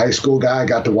me as a high school guy. I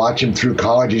got to watch him through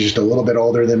college. He's just a little bit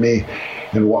older than me,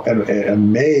 and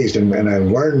amazed, and I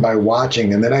learned by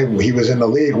watching. And then he was in the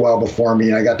league well before me,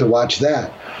 and I got to watch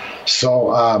that.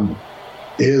 So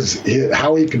his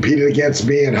how he competed against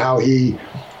me and how he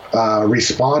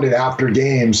responded after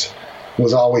games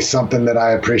was always something that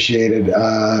I appreciated.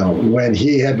 When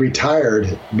he had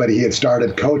retired, but he had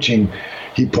started coaching,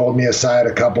 he pulled me aside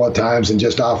a couple of times and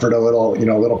just offered a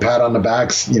little pat on the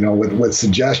backs, with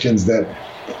suggestions that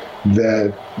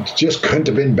just couldn't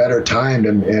have been better timed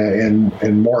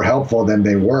and more helpful than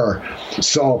they were.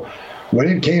 So when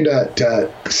it came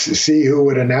to see who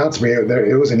would announce me,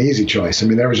 it was an easy choice. I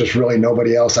mean, there was just really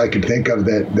nobody else I could think of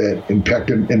that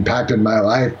impacted my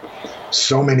life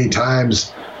so many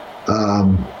times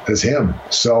as him.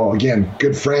 So again,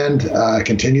 good friend,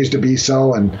 continues to be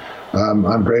so, and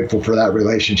I'm grateful for that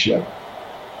relationship.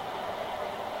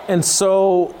 And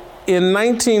so in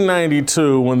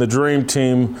 1992, when the Dream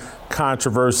Team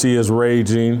controversy is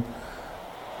raging,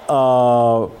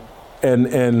 and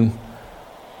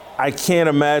I can't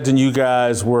imagine you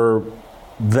guys were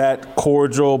that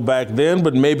cordial back then,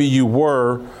 but maybe you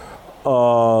were.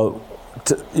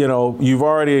 You've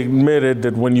already admitted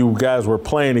that when you guys were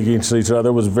playing against each other,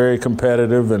 it was very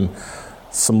competitive and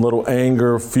some little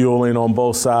anger fueling on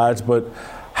both sides. But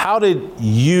how did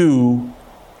you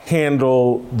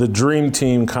handle the Dream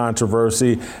Team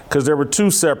controversy? Because there were two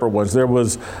separate ones. There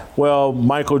was,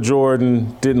 Michael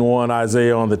Jordan didn't want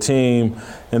Isaiah on the team.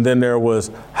 And then there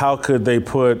was, how could they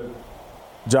put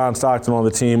John Stockton on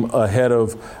the team ahead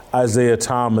of Isaiah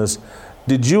Thomas?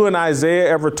 Did you and Isaiah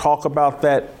ever talk about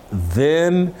that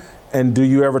then? And do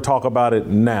you ever talk about it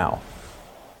now?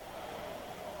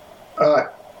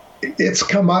 It's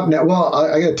come up now. Well,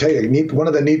 I got to tell you, one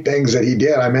of the neat things that he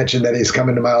did, I mentioned that he's come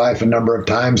into my life a number of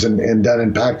times and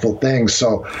done impactful things.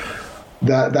 So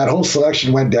that whole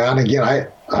selection went down. Again,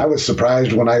 I was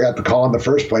surprised when I got the call in the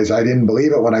first place. I didn't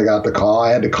believe it when I got the call.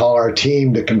 I had to call our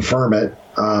team to confirm it.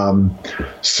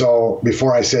 So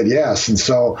before I said yes. And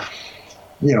so,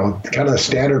 kind of the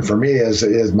standard for me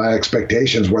is my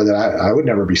expectations were that I would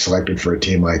never be selected for a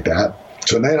team like that.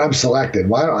 So then I'm selected.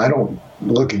 Well, I don't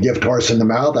look a gift horse in the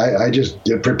mouth. I just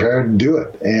get prepared and do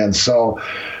it. And so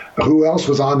who else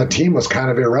was on the team was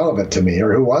kind of irrelevant to me,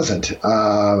 or who wasn't.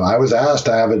 I was asked,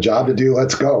 I have a job to do,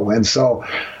 let's go. And so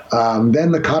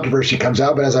then the controversy comes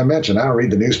out. But as I mentioned, I don't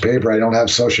read the newspaper. I don't have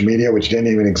social media, which didn't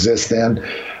even exist then.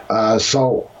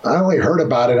 So I only heard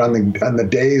about it on the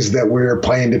days that we were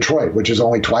playing Detroit, which is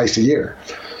only twice a year.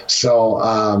 So,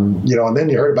 and then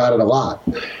you heard about it a lot.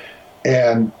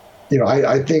 And,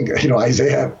 I think,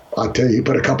 Isaiah, I'll tell you, he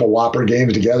put a couple whopper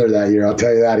games together that year. I'll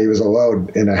tell you that. He was a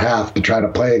load and a half to try to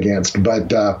play against. But,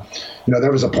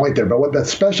 there was a point there. But what the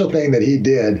special thing that he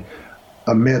did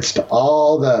amidst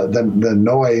all the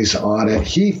noise on it,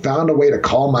 he found a way to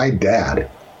call my dad.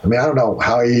 I mean, I don't know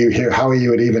how he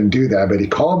would even do that, but he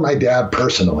called my dad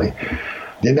personally.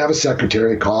 Didn't have a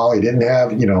secretary call. He didn't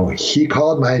have, he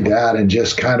called my dad and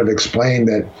just kind of explained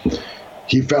that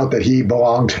he felt that he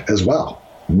belonged as well.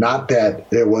 Not that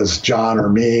it was John or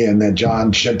me and that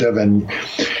John shouldn't have. And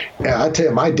I tell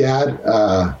you, my dad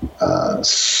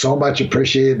so much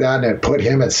appreciated that, and it put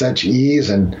him at such ease.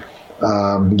 And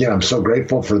again, I'm so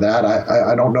grateful for that.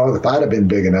 I don't know if I'd have been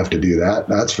big enough to do that.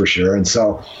 That's for sure. And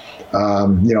so,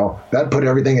 that put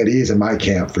everything at ease in my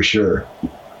camp for sure.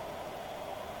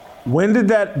 When did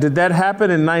that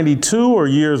happen, in 92 or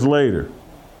years later?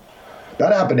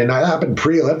 That happened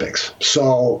pre-Olympics.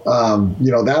 So,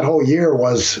 that whole year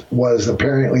was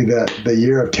apparently the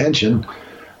year of tension.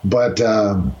 But,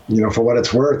 for what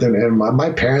it's worth, and my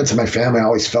parents and my family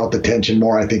always felt the tension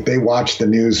more. I think they watched the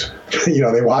news,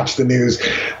 they watched the news,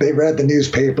 they read the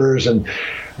newspapers. And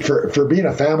for being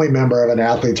a family member of an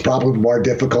athlete, it's probably more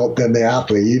difficult than the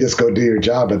athlete. You just go do your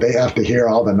job, but they have to hear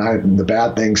all the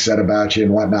bad things said about you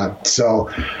and whatnot. So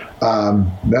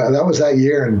that was that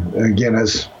year. And again,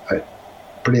 it's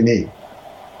pretty neat.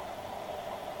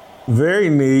 Very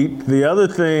neat. The other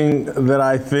thing that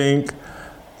I think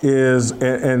is,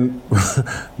 and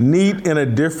neat in a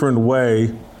different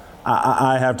way,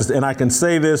 I have to say, and I can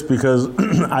say this because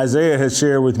Isaiah has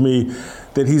shared with me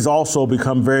that he's also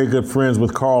become very good friends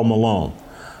with Karl Malone.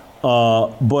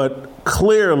 But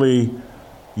clearly,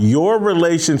 your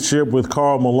relationship with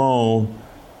Karl Malone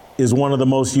is one of the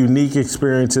most unique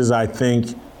experiences, I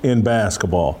think, in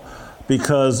basketball.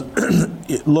 Because,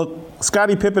 look,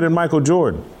 Scottie Pippen and Michael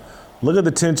Jordan, look at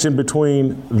the tension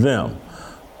between them.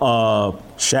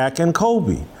 Shaq and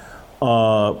Kobe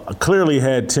clearly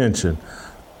had tension.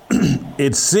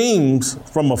 It seems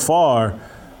from afar,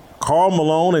 Karl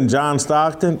Malone and John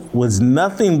Stockton was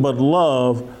nothing but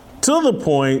love, to the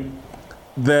point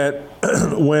that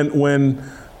when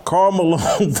Karl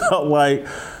Malone felt like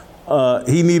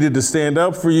he needed to stand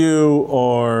up for you,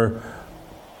 or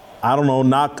I don't know,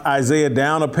 knock Isaiah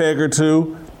down a peg or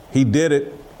two, he did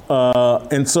it.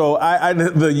 And so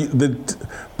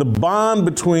the bond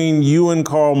between you and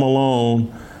Karl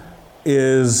Malone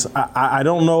is, I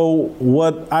don't know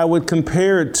what I would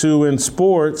compare it to in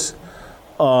sports.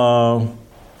 I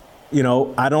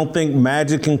don't think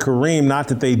Magic and Kareem, not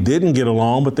that they didn't get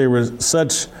along, but they were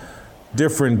such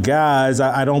different guys.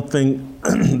 I don't think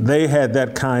they had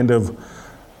that kind of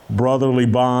brotherly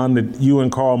bond that you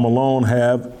and Karl Malone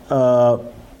have.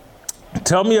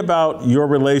 Tell me about your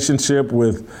relationship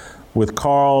with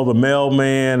Karl, the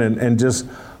mailman, and just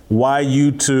why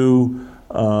you two,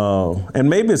 and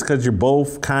maybe it's because you're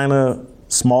both kind of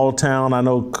small town. I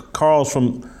know Karl's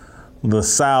from the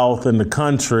South and the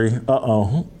country.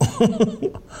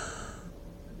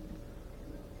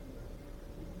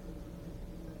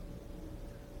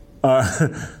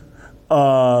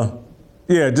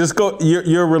 Just go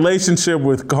your relationship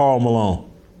with Karl Malone.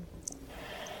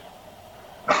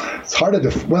 It's hard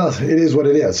to well, it is what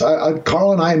it is.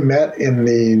 Karl and I met in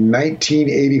the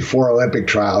 1984 Olympic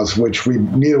trials, which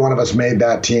neither one of us made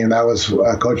that team. That was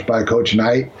coached by Coach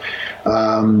Knight.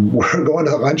 We're going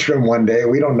to the lunchroom one day.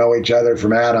 We don't know each other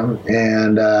from Adam,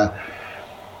 and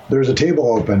there's a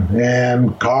table open,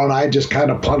 and Karl and I just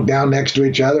kind of plunked down next to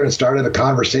each other and started a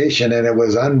conversation, and it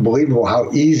was unbelievable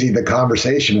how easy the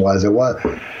conversation was. It was.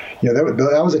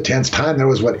 That was a tense time. There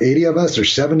was, 80 of us or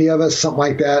 70 of us, something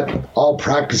like that, all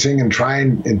practicing and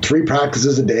trying in 3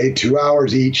 practices a day, 2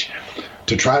 hours each,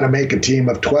 to try to make a team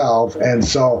of 12. And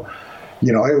so,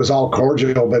 it was all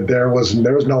cordial, but there was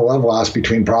no love lost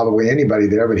between probably anybody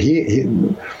there. But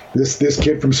this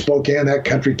kid from Spokane, that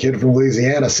country kid from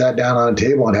Louisiana, sat down on a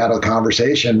table and had a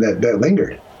conversation that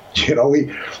lingered.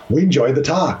 We enjoyed the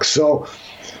talk. So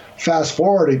fast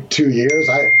forward 2 years,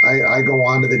 I go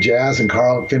on to the Jazz, and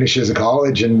Carl finishes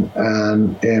college,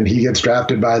 and he gets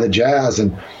drafted by the Jazz.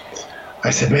 And I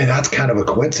said, man, that's kind of a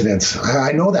coincidence.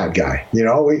 I know that guy.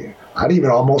 I'd even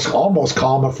almost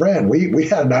call him a friend. We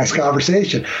had a nice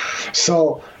conversation.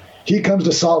 So he comes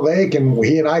to Salt Lake, and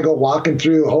he and I go walking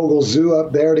through Hogle Zoo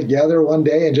up there together one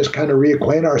day and just kind of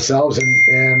reacquaint ourselves.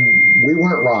 And we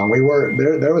weren't wrong. We were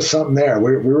there was something there.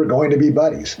 We were going to be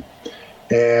buddies.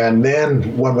 And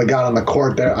then when we got on the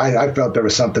court there, I felt there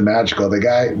was something magical. The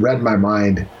guy read my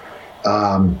mind.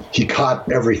 He caught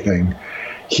everything.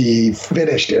 He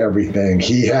finished everything.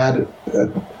 He had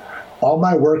all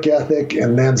my work ethic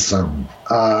and then some.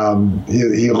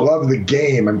 He loved the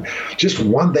game, and just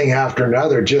one thing after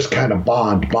another, just kind of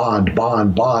bond.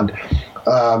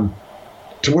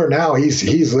 To where now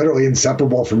he's literally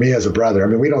inseparable for me as a brother. I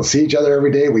mean, we don't see each other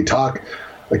every day. We talk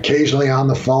occasionally on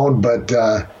the phone, but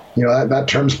that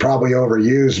term's probably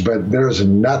overused. But there's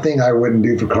nothing I wouldn't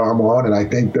do for Karl Malone, and I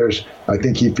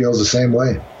think he feels the same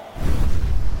way.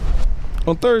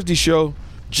 On Thursday's show,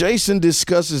 Jason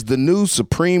discusses the new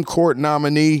Supreme Court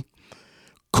nominee,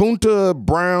 Kunta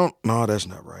Brown. No, that's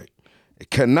not right.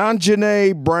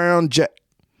 Ketanji Brown.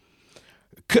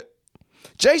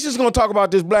 Jason's going to talk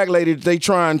about this black lady that they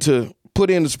trying to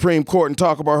put in the Supreme Court and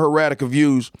talk about her radical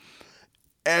views.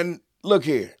 And look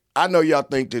here, I know y'all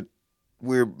think that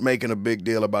we're making a big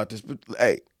deal about this, but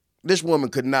hey, this woman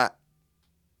could not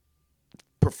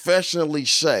professionally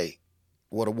say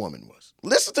what a woman was.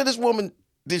 Listen to this woman.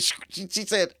 She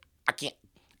said, I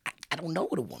don't know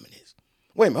what a woman is.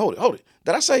 Wait a minute, hold it.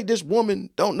 Did I say this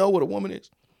woman don't know what a woman is?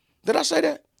 Did I say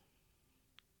that?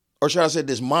 Or should I say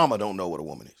this mama don't know what a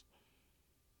woman is?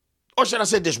 Or should I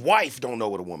say this wife don't know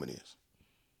what a woman is?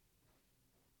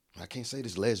 I can't say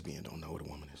this lesbian don't know what a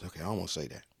woman is. Okay, I don't want to say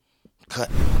that.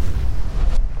 Cut.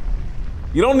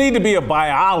 You don't need to be a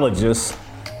biologist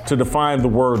to define the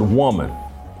word woman.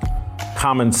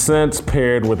 Common sense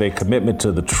paired with a commitment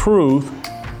to the truth,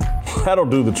 that'll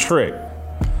do the trick.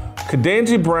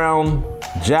 Ketanji Brown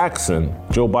Jackson,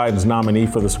 Joe Biden's nominee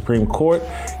for the Supreme Court,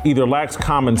 either lacks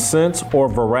common sense or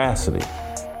veracity.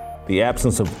 The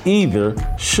absence of either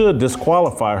should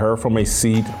disqualify her from a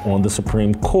seat on the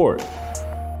Supreme Court.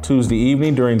 Tuesday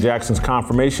evening, during Jackson's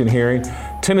confirmation hearing,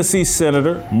 Tennessee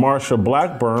Senator Marsha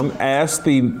Blackburn asked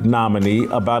the nominee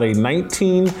about a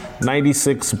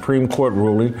 1996 Supreme Court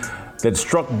ruling that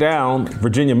struck down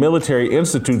Virginia Military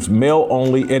Institute's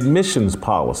male-only admissions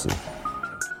policy.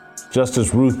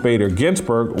 Justice Ruth Bader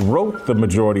Ginsburg wrote the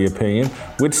majority opinion,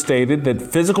 which stated that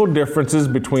physical differences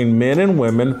between men and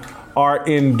women are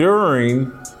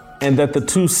enduring and that the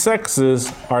two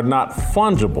sexes are not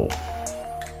fungible.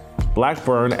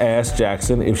 Blackburn asked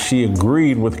Jackson if she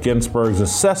agreed with Ginsburg's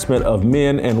assessment of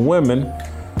men and women.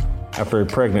 After a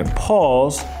pregnant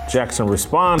pause, Jackson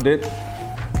responded,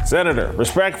 "Senator,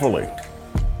 respectfully,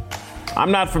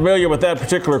 I'm not familiar with that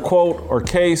particular quote or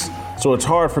case, so it's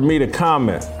hard for me to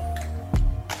comment."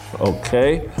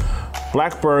 Okay.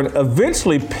 Blackburn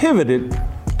eventually pivoted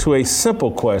to a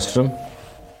simple question.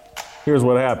 Here's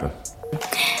what happened.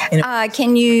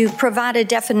 Can you provide a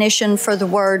definition for the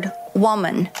word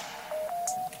woman?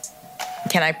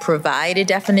 Can I provide a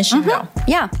definition? No.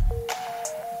 Yeah.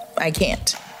 I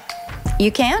can't. You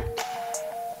can't?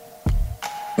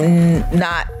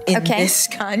 Not in this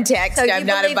context. So I'm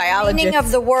not a biologist. The meaning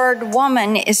of the word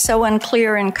woman is so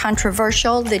unclear and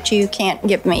controversial that you can't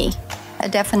give me a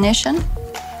definition?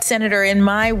 Senator, in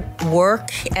my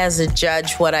work as a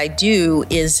judge, what I do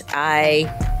is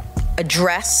I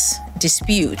address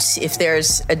disputes. If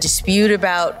there's a dispute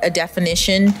about a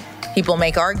definition, people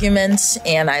make arguments,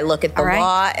 and I look at the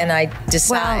law and I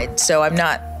decide. Well, so I'm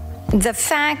not. The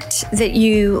fact that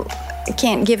you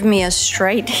can't give me a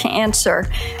straight answer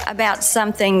about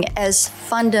something as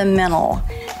fundamental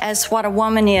as what a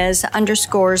woman is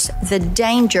underscores the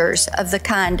dangers of the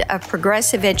kind of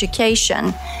progressive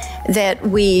education that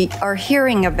we are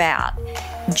hearing about.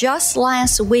 Just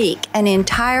last week, an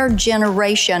entire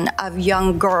generation of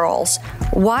young girls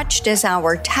watched as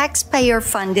our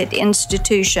taxpayer-funded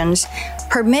institutions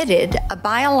permitted a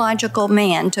biological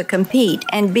man to compete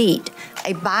and beat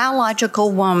a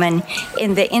biological woman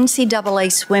in the NCAA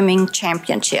swimming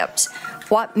championships.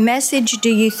 What message do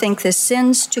you think this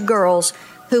sends to girls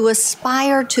who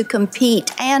aspire to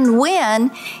compete and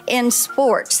win in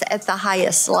sports at the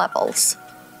highest levels?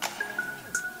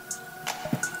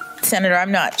 Senator,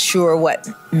 I'm not sure what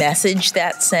message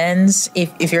that sends.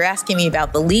 If you're asking me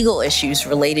about the legal issues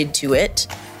related to it,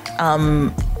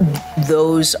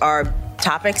 those are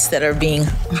topics that are being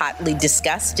hotly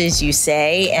discussed, as you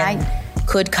say, and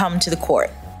could come to the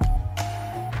court.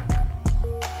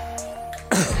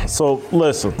 So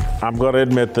listen, I'm going to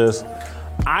admit this.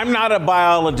 I'm not a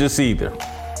biologist either.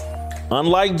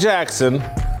 Unlike Jackson,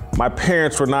 my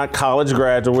parents were not college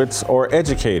graduates or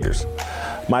educators.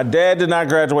 My dad did not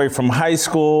graduate from high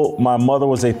school. My mother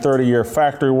was a 30-year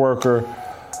factory worker.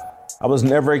 I was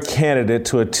never a candidate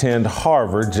to attend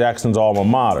Harvard, Jackson's alma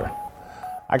mater.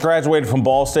 I graduated from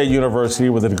Ball State University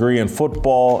with a degree in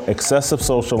football, excessive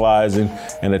socializing,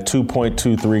 and a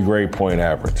 2.23 grade point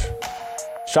average.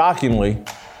 Shockingly,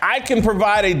 I can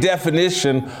provide a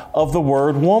definition of the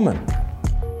word woman,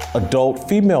 adult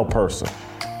female person.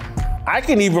 I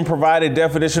can even provide a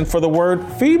definition for the word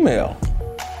female.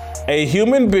 A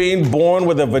human being born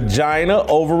with a vagina,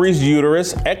 ovaries,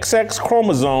 uterus, XX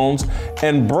chromosomes,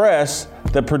 and breasts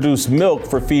that produce milk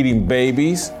for feeding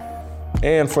babies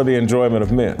and for the enjoyment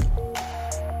of men.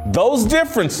 Those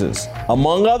differences,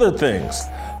 among other things,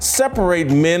 separate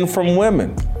men from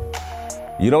women.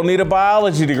 You don't need a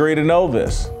biology degree to know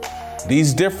this.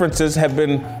 These differences have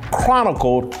been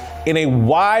chronicled in a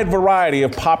wide variety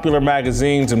of popular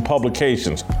magazines and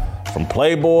publications, from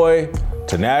Playboy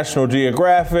to National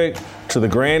Geographic to the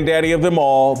granddaddy of them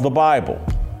all, the Bible.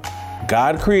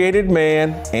 God created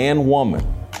man and woman.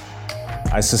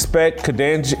 I suspect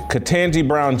Ketanji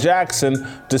Brown Jackson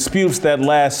disputes that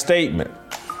last statement.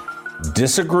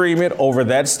 Disagreement over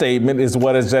that statement is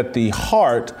what is at the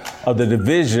heart of the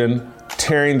division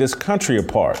tearing this country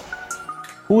apart.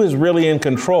 Who is really in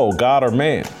control, God or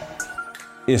man?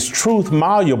 Is truth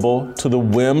malleable to the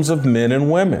whims of men and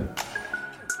women?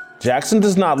 Jackson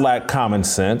does not lack common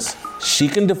sense. She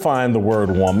can define the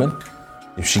word woman.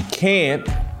 If she can't,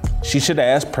 she should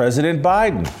ask President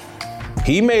Biden.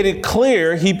 He made it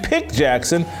clear he picked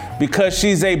Jackson because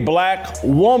she's a black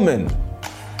woman.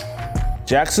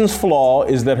 Jackson's flaw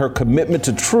is that her commitment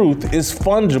to truth is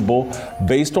fungible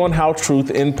based on how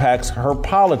truth impacts her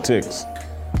politics.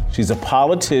 She's a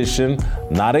politician,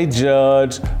 not a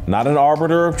judge, not an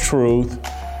arbiter of truth.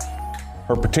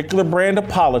 Her particular brand of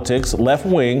politics, left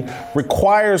wing,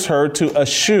 requires her to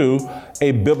eschew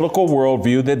a biblical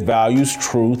worldview that values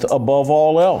truth above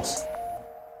all else.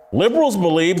 Liberals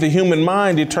believe the human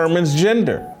mind determines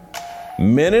gender.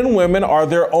 Men and women are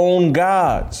their own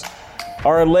gods.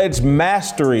 Our alleged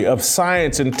mastery of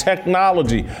science and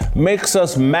technology makes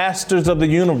us masters of the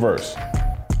universe.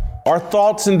 Our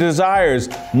thoughts and desires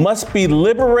must be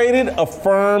liberated,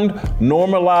 affirmed,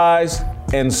 normalized,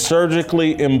 and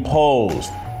surgically imposed.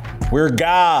 We're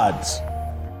gods.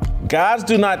 Gods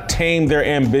do not tame their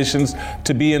ambitions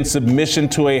to be in submission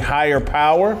to a higher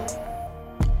power.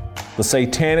 The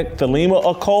satanic Thelema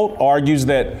occult argues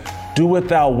that do what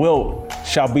thou wilt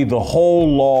shall be the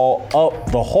whole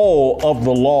of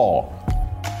the law.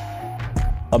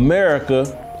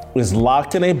 America is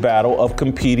locked in a battle of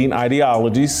competing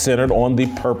ideologies centered on the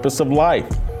purpose of life.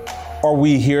 Are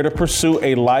we here to pursue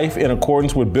a life in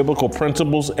accordance with biblical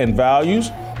principles and values?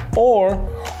 Or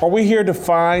are we here to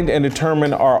find and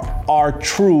determine our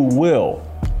true will?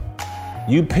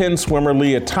 UPenn swimmer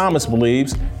Leah Thomas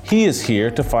believes he is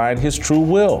here to find his true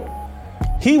will.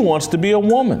 He wants to be a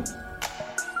woman.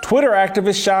 Twitter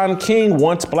activist Shaun King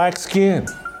wants black skin.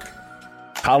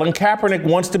 Colin Kaepernick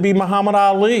wants to be Muhammad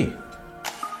Ali.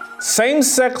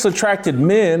 Same-sex attracted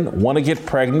men want to get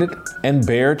pregnant and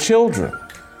bear children.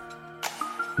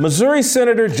 Missouri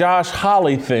Senator Josh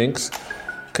Hawley thinks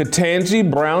Ketanji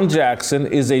Brown Jackson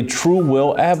is a true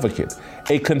will advocate,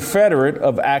 a confederate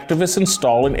of activists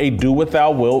installing a do what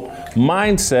thou wilt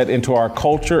mindset into our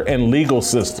culture and legal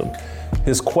system.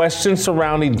 His questions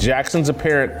surrounding Jackson's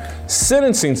apparent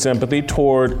sentencing sympathy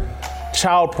toward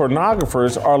child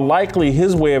pornographers are likely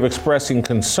his way of expressing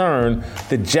concern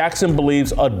that Jackson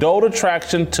believes adult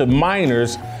attraction to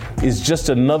minors is just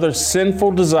another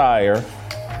sinful desire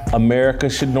America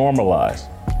should normalize.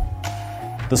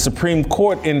 The Supreme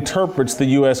Court interprets the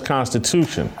U.S.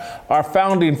 Constitution. Our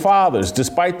founding fathers,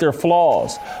 despite their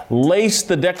flaws, laced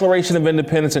the Declaration of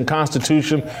Independence and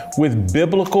Constitution with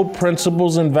biblical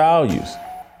principles and values.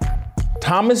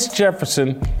 Thomas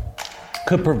Jefferson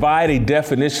could provide a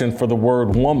definition for the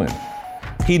word woman.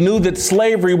 He knew that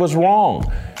slavery was wrong.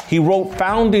 He wrote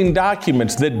founding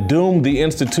documents that doomed the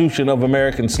institution of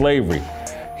American slavery.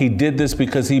 He did this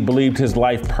because he believed his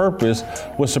life purpose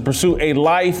was to pursue a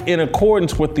life in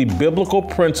accordance with the biblical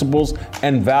principles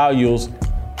and values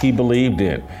he believed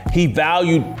in. He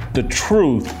valued the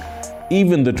truth,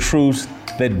 even the truths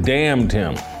that damned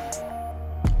him.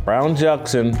 Brown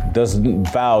Jackson doesn't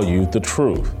value the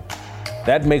truth.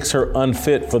 That makes her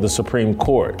unfit for the Supreme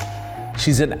Court.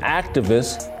 She's an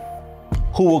activist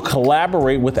who will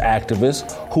collaborate with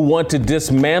activists who want to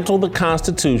dismantle the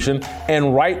Constitution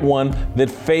and write one that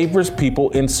favors people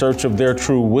in search of their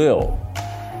true will.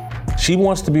 She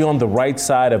wants to be on the right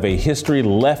side of a history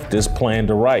leftists plan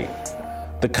to write.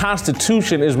 The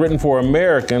Constitution is written for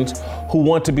Americans who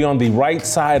want to be on the right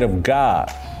side of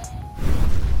God.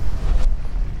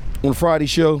 On Friday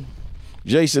show,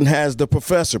 Jason has the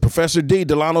professor, Professor D.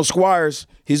 Delano Squires.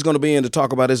 He's going to be in to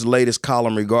talk about his latest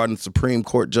column regarding Supreme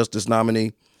Court Justice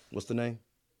nominee. What's the name?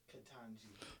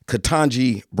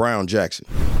 Ketanji Brown Jackson.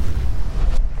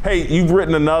 Hey, you've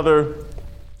written another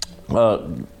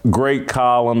great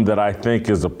column that I think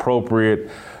is appropriate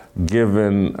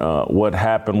given what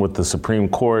happened with the Supreme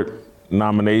Court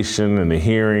nomination and the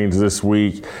hearings this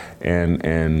week,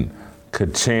 and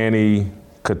Ketanji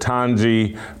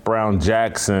Brown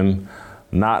Jackson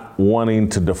not wanting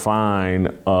to define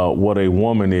what a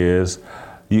woman is.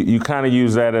 You kind of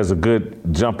use that as a good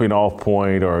jumping off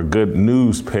point or a good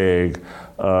news peg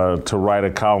to write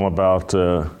a column about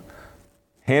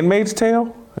Handmaid's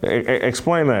Tale?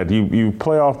 Explain that. You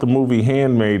play off the movie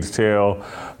Handmaid's Tale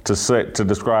to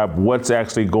describe what's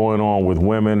actually going on with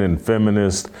women and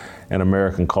feminist and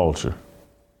American culture.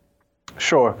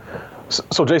 Sure.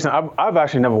 So Jason, I've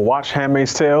actually never watched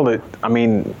Handmaid's Tale.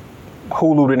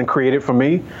 Hulu didn't create it for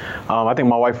me. I think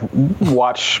my wife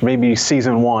watched maybe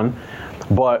season 1,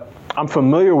 but I'm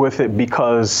familiar with it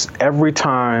because every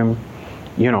time,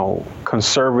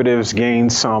 conservatives gain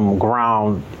some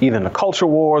ground, either in the culture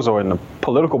wars or in the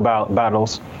political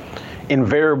battles,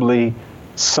 invariably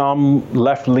some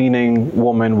left-leaning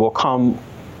woman will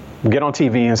get on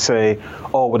TV and say,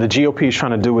 oh, what the GOP is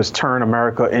trying to do is turn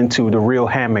America into the real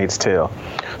Handmaid's Tale.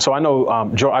 So I know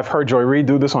I've heard Joy Reid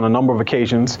do this on a number of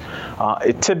occasions.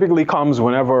 It typically comes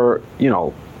whenever,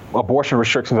 abortion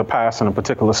restrictions are passed in a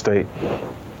particular state.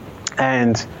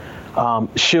 And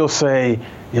she'll say,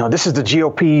 this is the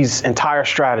GOP's entire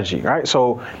strategy, right?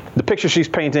 So the picture she's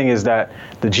painting is that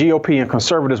the GOP and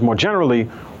conservatives more generally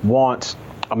want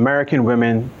American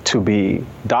women to be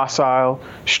docile,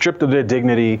 stripped of their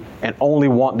dignity, and only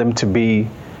want them to be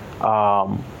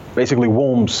basically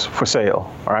wombs for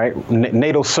sale, all right?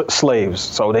 Natal slaves.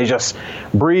 So they just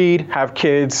breed, have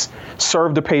kids,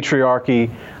 serve the patriarchy,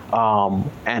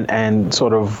 and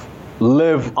sort of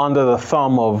live under the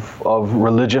thumb of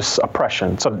religious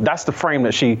oppression. So that's the frame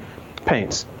that she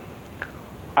paints.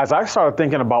 As I started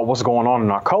thinking about what's going on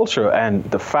in our culture and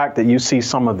the fact that you see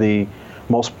some of the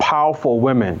most powerful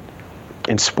women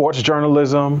in sports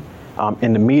journalism,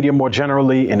 in the media more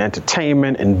generally, in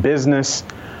entertainment, in business,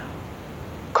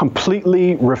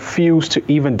 completely refuse to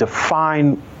even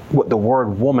define what the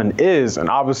word woman is. And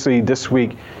obviously this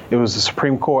week, it was the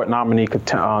Supreme Court nominee,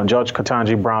 Judge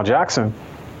Ketanji Brown Jackson.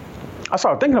 I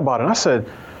started thinking about it and I said,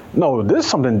 no, this is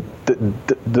something,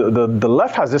 the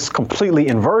left has this completely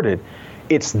inverted.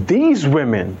 It's these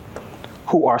women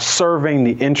who are serving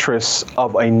the interests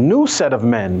of a new set of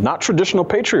men, not traditional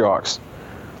patriarchs,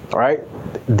 all right?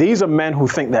 These are men who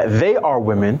think that they are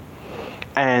women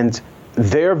and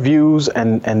their views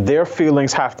and their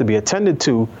feelings have to be attended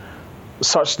to,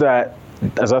 such that,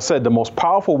 as I said, the most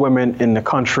powerful women in the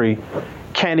country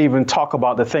can't even talk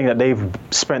about the thing that they've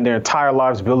spent their entire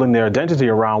lives building their identity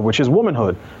around, which is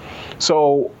womanhood.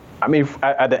 So,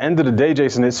 at the end of the day,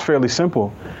 Jason, it's fairly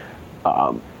simple.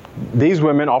 These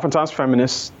women, oftentimes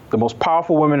feminists, the most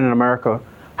powerful women in America,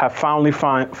 have finally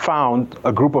found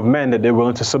a group of men that they're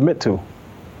willing to submit to.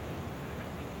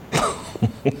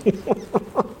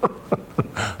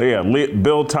 Yeah,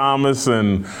 Bill Thomas,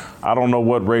 and I don't know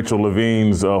what Rachel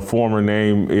Levine's former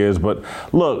name is, but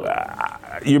look,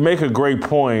 you make a great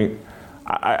point.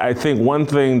 I think one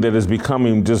thing that is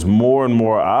becoming just more and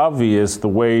more obvious, the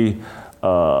way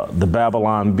the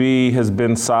Babylon Bee has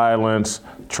been silenced,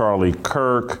 Charlie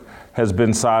Kirk has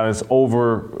been silenced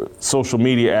over social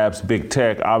media apps, big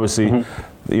tech. Obviously,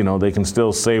 they can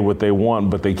still say what they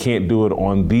want, but they can't do it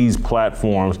on these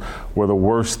platforms where the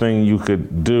worst thing you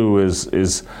could do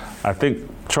is I think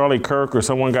Charlie Kirk or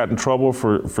someone got in trouble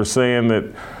for saying that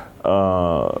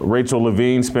Rachel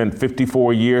Levine spent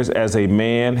 54 years as a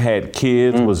man, had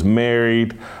kids, was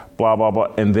married, blah, blah,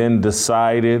 blah, and then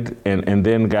decided and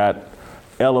then got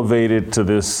elevated to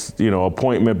this,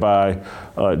 appointment by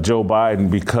Joe Biden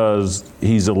because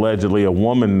he's allegedly a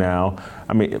woman now.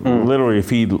 Literally, if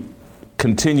he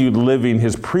continued living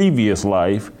his previous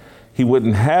life, he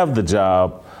wouldn't have the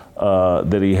job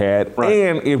that he had. Right.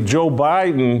 And if Joe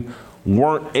Biden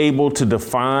weren't able to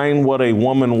define what a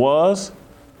woman was,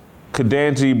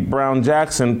 Ketanji Brown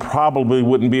Jackson probably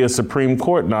wouldn't be a Supreme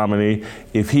Court nominee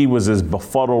if he was as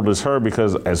befuddled as her,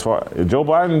 because as far Joe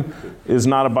Biden is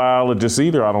not a biologist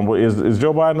either. I don't. Is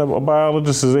Joe Biden a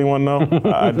biologist? Does anyone know?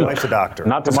 Wife's a doctor.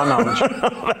 Not to my knowledge.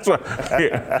 That's right.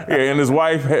 Yeah, and his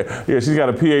wife, she's got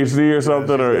a PhD or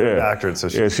something. A doctorate,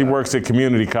 so she works at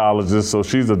community colleges, so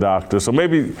she's a doctor. So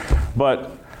maybe,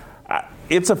 but.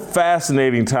 It's a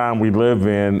fascinating time we live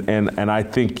in, and I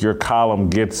think your column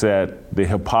gets at the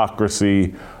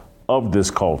hypocrisy of this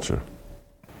culture.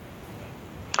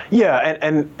 Yeah,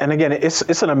 and again,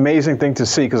 it's an amazing thing to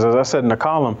see, because as I said in the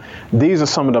column, these are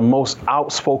some of the most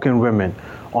outspoken women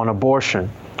on abortion,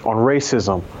 on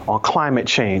racism, on climate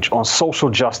change, on social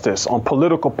justice, on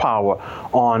political power,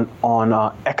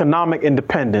 on economic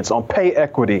independence, on pay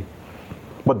equity.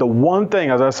 But the one thing,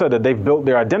 as I said, that they've built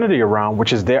their identity around,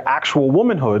 which is their actual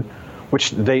womanhood, which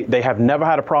they have never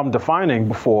had a problem defining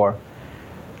before,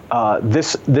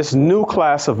 this new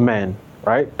class of men,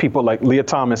 right? People like Leah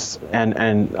Thomas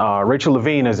and Rachel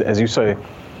Levine, as you say,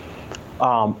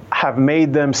 have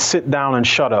made them sit down and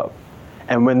shut up.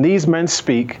 And when these men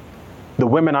speak, the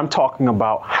women I'm talking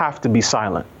about have to be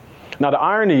silent. Now, the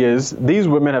irony is these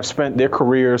women have spent their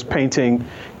careers painting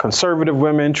conservative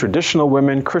women, traditional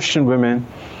women, Christian women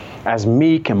as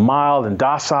meek and mild and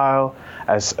docile,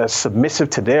 as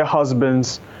submissive to their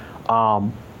husbands.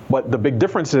 But the big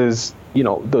difference is,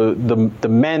 the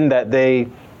men that they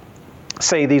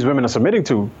say these women are submitting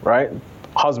to, right?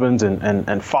 Husbands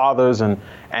and fathers and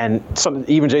some,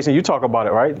 even Jason, you talk about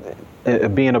it,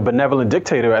 right? Being a benevolent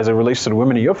dictator as it relates to the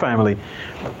women in your family.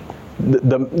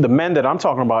 The men that I'm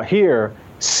talking about here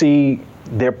see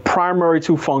their primary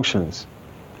two functions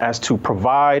as to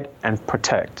provide and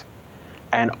protect.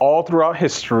 And all throughout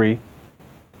history,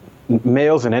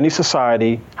 males in any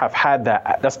society have had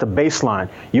that. That's the baseline.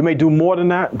 You may do more than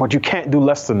that, but you can't do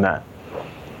less than that.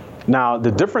 Now,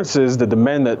 the difference is that the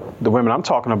women I'm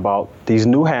talking about, these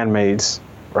new handmaids,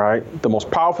 right, the most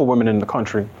powerful women in the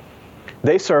country,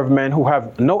 they serve men who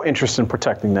have no interest in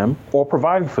protecting them or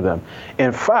providing for them.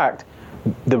 In fact,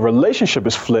 the relationship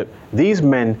is flipped. These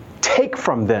men take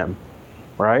from them,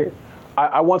 right?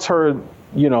 I once heard,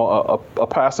 a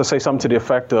pastor say something to the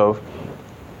effect of,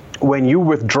 when you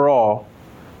withdraw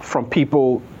from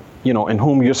people, in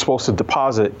whom you're supposed to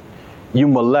deposit, you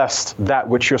molest that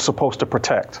which you're supposed to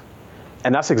protect.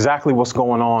 And that's exactly what's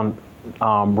going on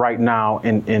right now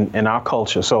in our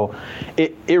culture. So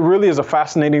it really is a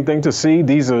fascinating thing to see.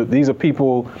 These are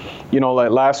people, like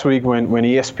last week when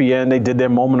ESPN, they did their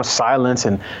moment of silence,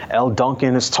 and Elle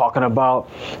Duncan is talking about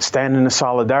standing in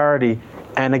solidarity.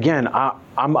 And again,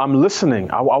 I'm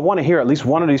listening. I want to hear at least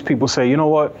one of these people say, you know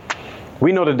what?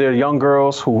 We know that there are young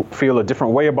girls who feel a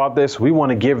different way about this. We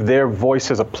want to give their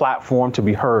voices a platform to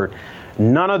be heard.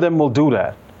 None of them will do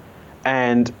that.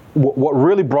 And what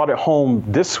really brought it home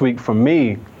this week for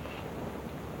me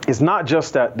is not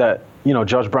just that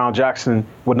Judge Brown Jackson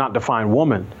would not define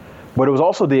woman, but it was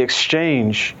also the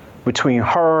exchange between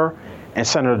her and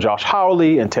Senator Josh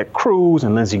Hawley and Ted Cruz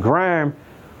and Lindsey Graham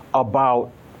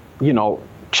about,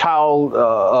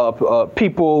 child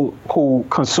people who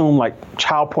consume like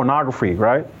child pornography,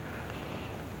 right?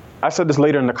 I said this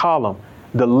later in the column.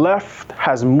 The left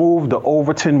has moved the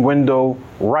Overton window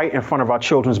right in front of our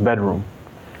children's bedroom.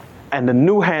 And the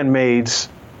new handmaids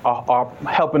are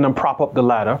helping them prop up the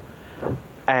ladder.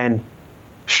 And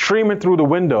streaming through the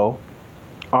window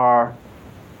are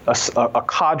a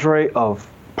cadre of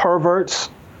perverts,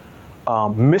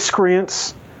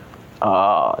 miscreants,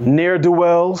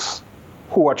 ne'er-do-wells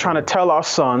who are trying to tell our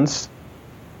sons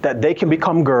that they can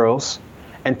become girls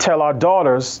and tell our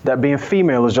daughters that being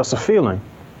female is just a feeling.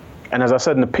 And as I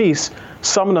said in the piece,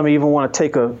 some of them even want to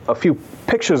take a few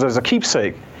pictures as a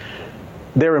keepsake.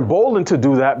 They're emboldened to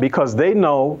do that because they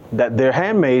know that their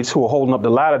handmaids who are holding up the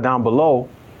ladder down below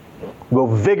will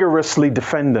vigorously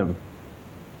defend them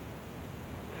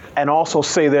and also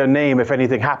say their name if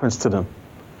anything happens to them.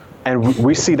 And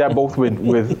we see that both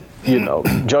with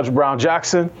Judge Brown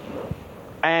Jackson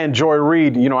and Joy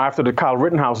Reid, after the Kyle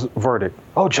Rittenhouse verdict.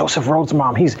 Oh, Joseph Rhodes'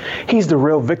 mom, he's the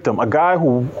real victim. A guy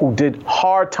who did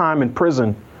hard time in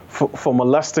prison for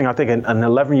molesting, I think, an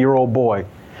 11-year-old boy.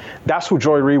 That's who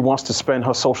Joy Reid wants to spend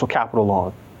her social capital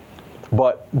on.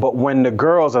 But when the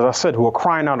girls, as I said, who are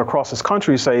crying out across this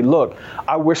country say, look,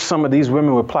 I wish some of these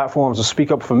women with platforms would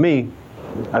speak up for me,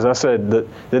 as I said,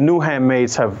 the new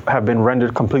handmaids have been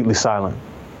rendered completely silent.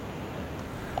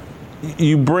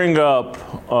 You bring up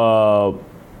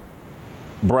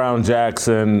Brown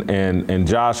Jackson and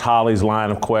Josh Hawley's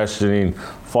line of questioning,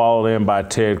 followed in by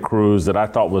Ted Cruz, that I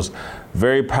thought was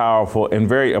very powerful and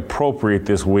very appropriate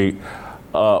this week.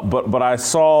 But I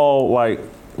saw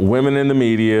women in the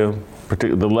media,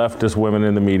 particularly the leftist women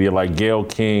in the media, like Gayle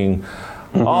King,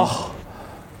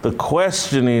 the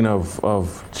questioning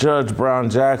of Judge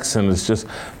Brown Jackson is just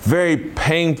very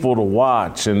painful to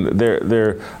watch. And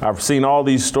I've seen all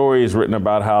these stories written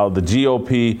about how the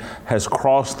GOP has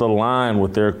crossed the line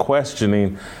with their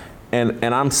questioning. And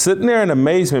I'm sitting there in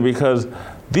amazement because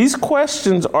these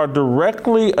questions are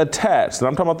directly attached. And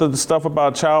I'm talking about the stuff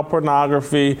about child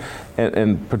pornography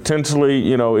and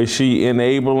potentially, is she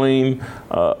enabling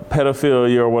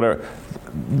pedophilia or whatever.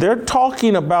 They're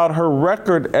talking about her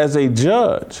record as a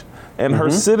judge and her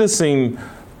sentencing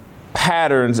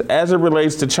patterns as it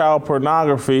relates to child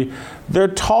pornography. They're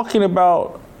talking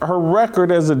about her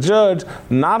record as a judge,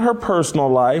 not her personal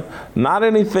life, not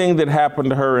anything that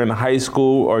happened to her in high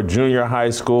school or junior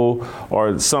high school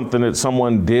or something that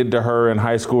someone did to her in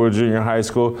high school or junior high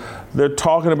school. They're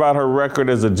talking about her record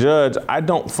as a judge. I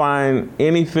don't find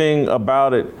anything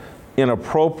about it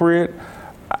inappropriate.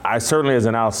 I certainly, as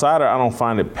an outsider, I don't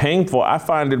find it painful. I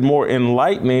find it more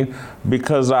enlightening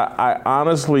because I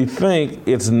honestly think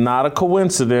it's not a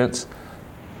coincidence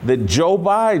that Joe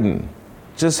Biden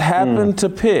just happened to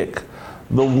pick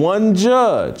the one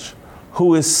judge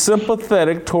who is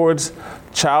sympathetic towards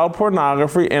child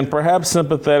pornography and perhaps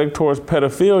sympathetic towards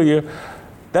pedophilia.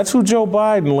 That's who Joe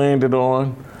Biden landed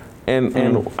on.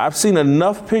 And I've seen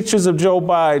enough pictures of Joe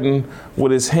Biden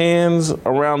with his hands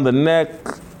around the neck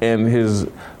and his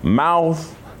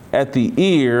mouth at the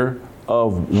ear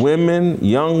of women,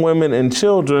 young women and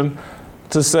children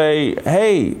to say,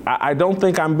 hey, I don't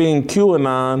think I'm being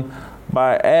QAnon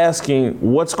by asking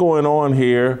what's going on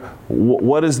here.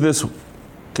 What is this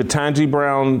Ketanji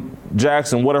Brown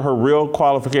Jackson? What are her real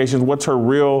qualifications? What's her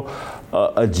real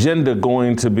agenda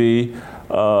going to be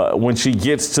when she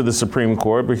gets to the Supreme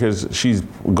Court? Because she's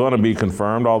going to be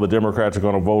confirmed. All the Democrats are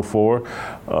going to vote for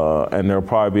her, and there'll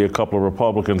probably be a couple of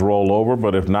Republicans roll over.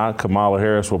 But if not, Kamala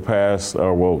Harris will pass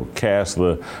or will cast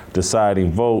the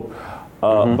deciding vote.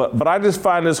 But I just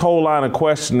find this whole line of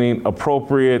questioning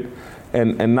appropriate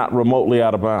and not remotely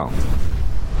out of bounds.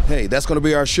 Hey, that's going to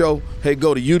be our show. Hey,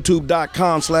 go to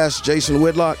youtube.com/Jason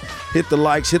Whitlock. Hit the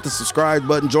likes, hit the subscribe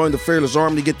button, join the Fearless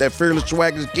Army to get that Fearless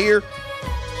Swagger's gear.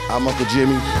 I'm Uncle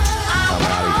Jimmy.